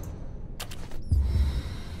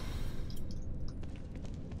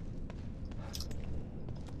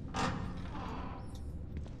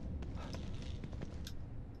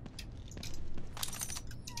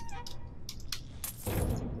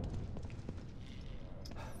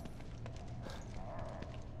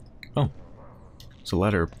 Oh. Is a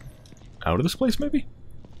ladder out of this place, maybe?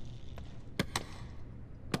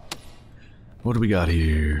 What do we got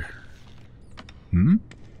here? Hmm?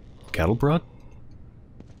 Cattle prod?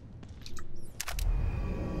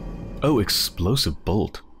 Oh, explosive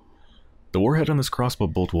bolt. The warhead on this crossbow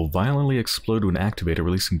bolt will violently explode when activated,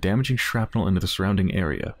 releasing damaging shrapnel into the surrounding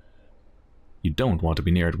area. You don't want to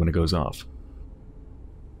be near it when it goes off.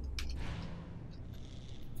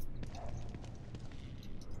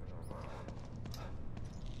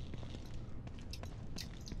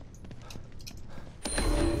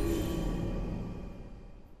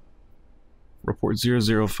 Report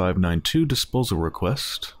 00592, disposal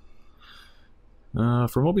request. For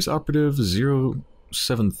Mobius Operative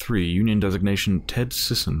 073, Union designation Ted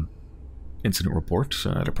Sisson. Incident report.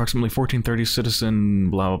 At approximately 14:30, citizen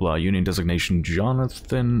blah blah blah, Union designation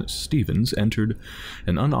Jonathan Stevens entered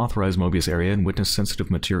an unauthorized Mobius area and witnessed sensitive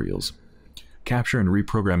materials. Capture and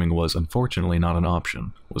reprogramming was unfortunately not an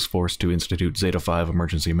option. Was forced to institute Zeta 5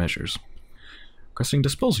 emergency measures. Requesting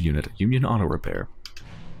disposal unit, Union Auto Repair.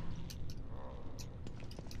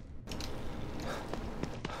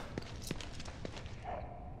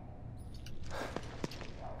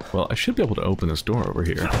 Well, I should be able to open this door over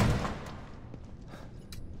here.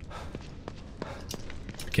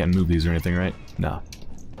 I can't move these or anything, right? No.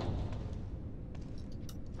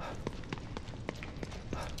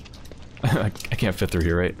 I can't fit through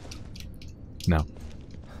here, right? No.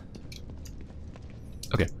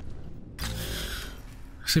 Okay.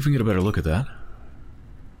 See if we can get a better look at that.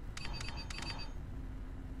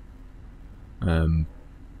 Where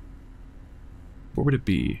would it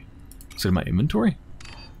be? Is it in my inventory?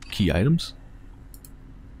 Key items?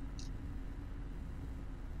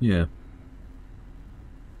 Yeah.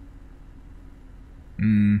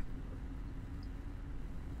 I'm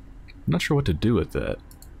not sure what to do with that.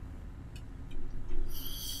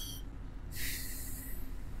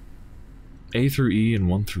 A through E and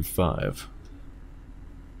 1 through 5.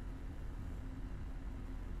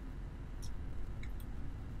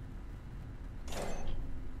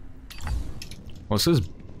 Well, it says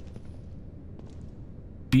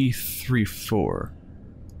B34.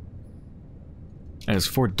 And it's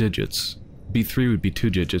 4 digits. B3 would be 2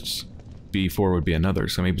 digits. B4 would be another,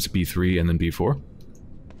 so maybe it's B3 and then B4?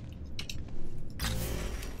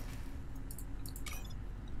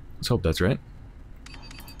 Let's hope that's right.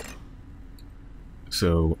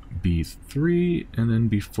 So B3 and then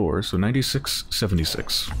B4, so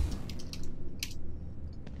 9676.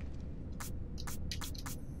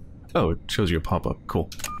 Oh, it shows you a pop-up. Cool.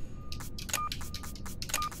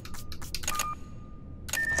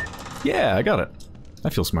 Yeah, I got it. I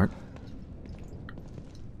feel smart.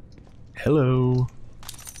 Hello.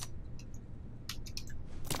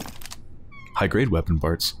 High-grade weapon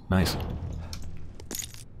parts. Nice.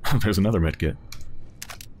 There's another medkit.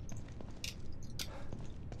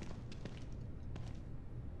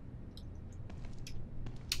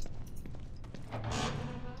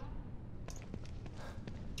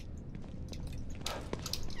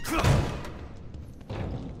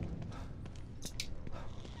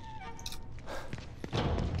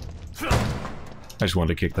 I just wanted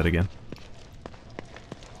to kick that again.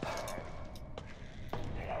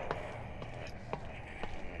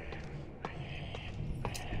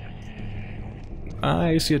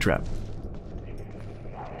 I see a trap.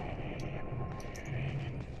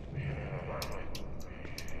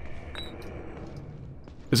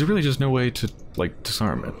 Is there really just no way to, like,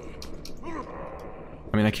 disarm it?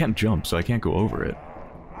 I mean, I can't jump, so I can't go over it.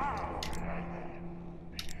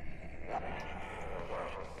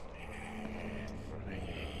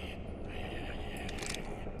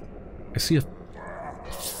 I see a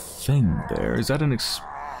thing there. Is that an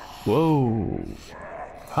Whoa.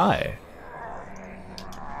 Hi.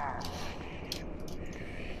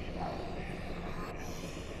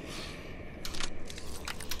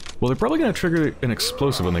 Well, they're probably going to trigger an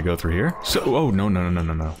explosive when they go through here. So, oh, no, no, no,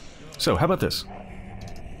 no, no, no. So, how about this?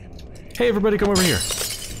 Hey, everybody, come over here.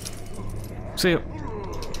 See ya.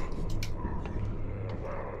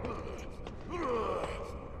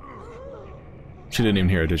 She didn't even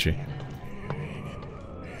hear it, did she?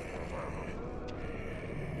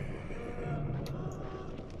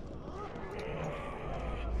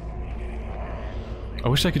 I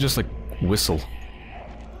wish I could just, like, whistle.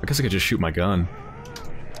 I guess I could just shoot my gun.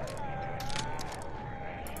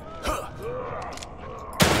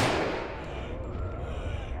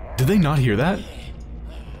 Did they not hear that?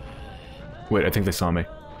 Wait, I think they saw me.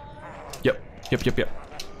 Yep, yep, yep, yep.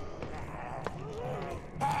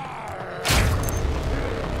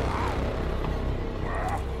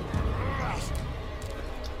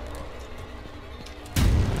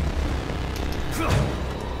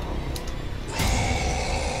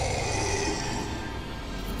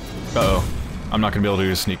 Uh-oh. I'm not gonna be able to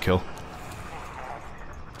do a sneak kill.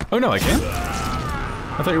 Oh no, I can?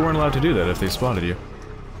 I thought you weren't allowed to do that if they spotted you.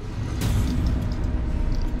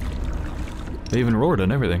 They even roared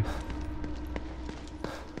and everything.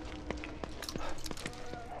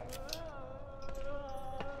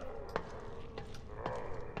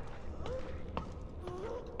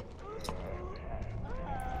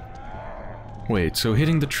 Wait, so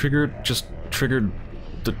hitting the trigger just triggered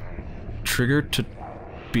the trigger to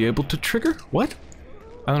be able to trigger? What?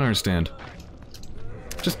 I don't understand.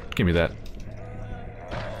 Just give me that.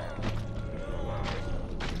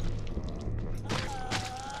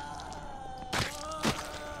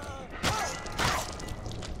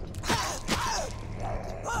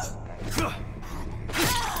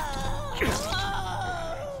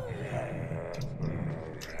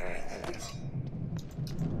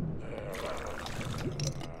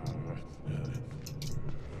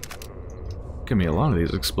 give me a lot of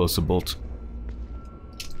these explosive bolts.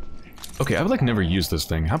 Okay, I've like never used this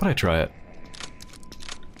thing. How about I try it?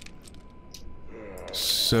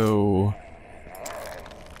 So...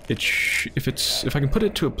 if I can put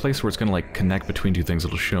it to a place where it's gonna like connect between two things,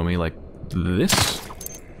 it'll show me like this.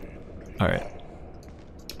 Alright.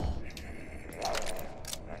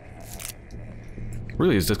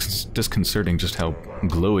 Really is disconcerting just how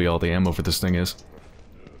glowy all the ammo for this thing is.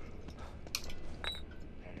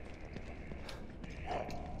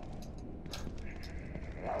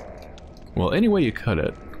 Well, any way you cut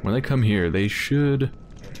it, when they come here, they should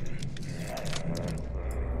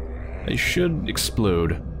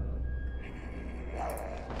explode.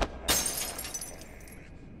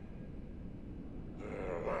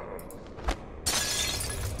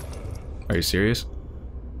 Are you serious?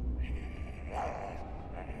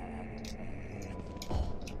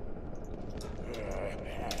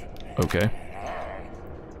 Okay.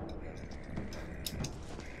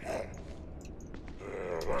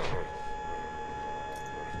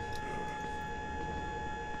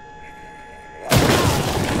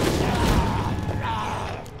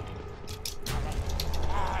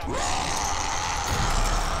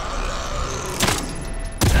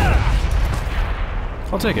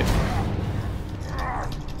 I'll take it.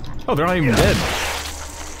 Oh, they're not even dead.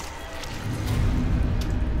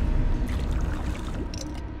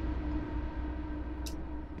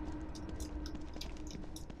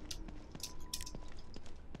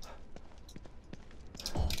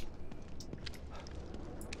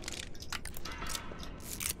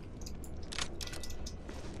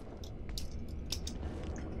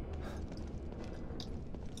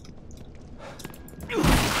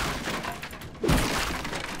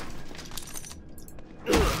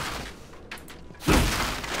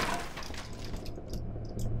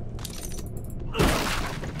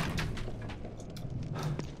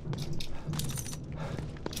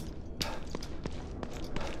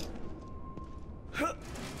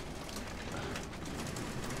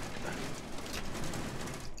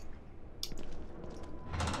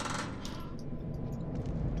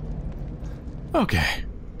 Okay.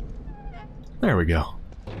 There we go.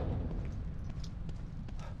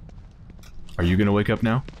 Are you gonna wake up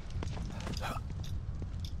now?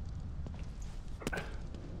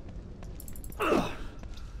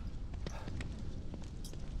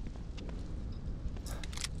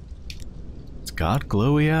 It's got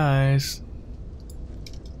glowy eyes.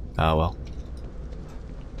 Ah, well.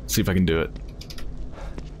 Let's see if I can do it.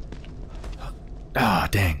 Ah,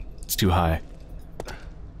 dang. It's too high.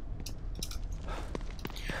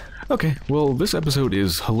 Okay, well, this episode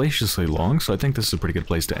is hellaciously long, so I think this is a pretty good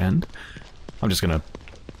place to end. I'm just gonna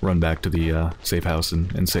run back to the safe house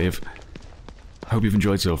and save. I hope you've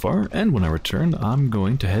enjoyed so far, and when I return, I'm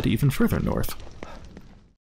going to head even further north.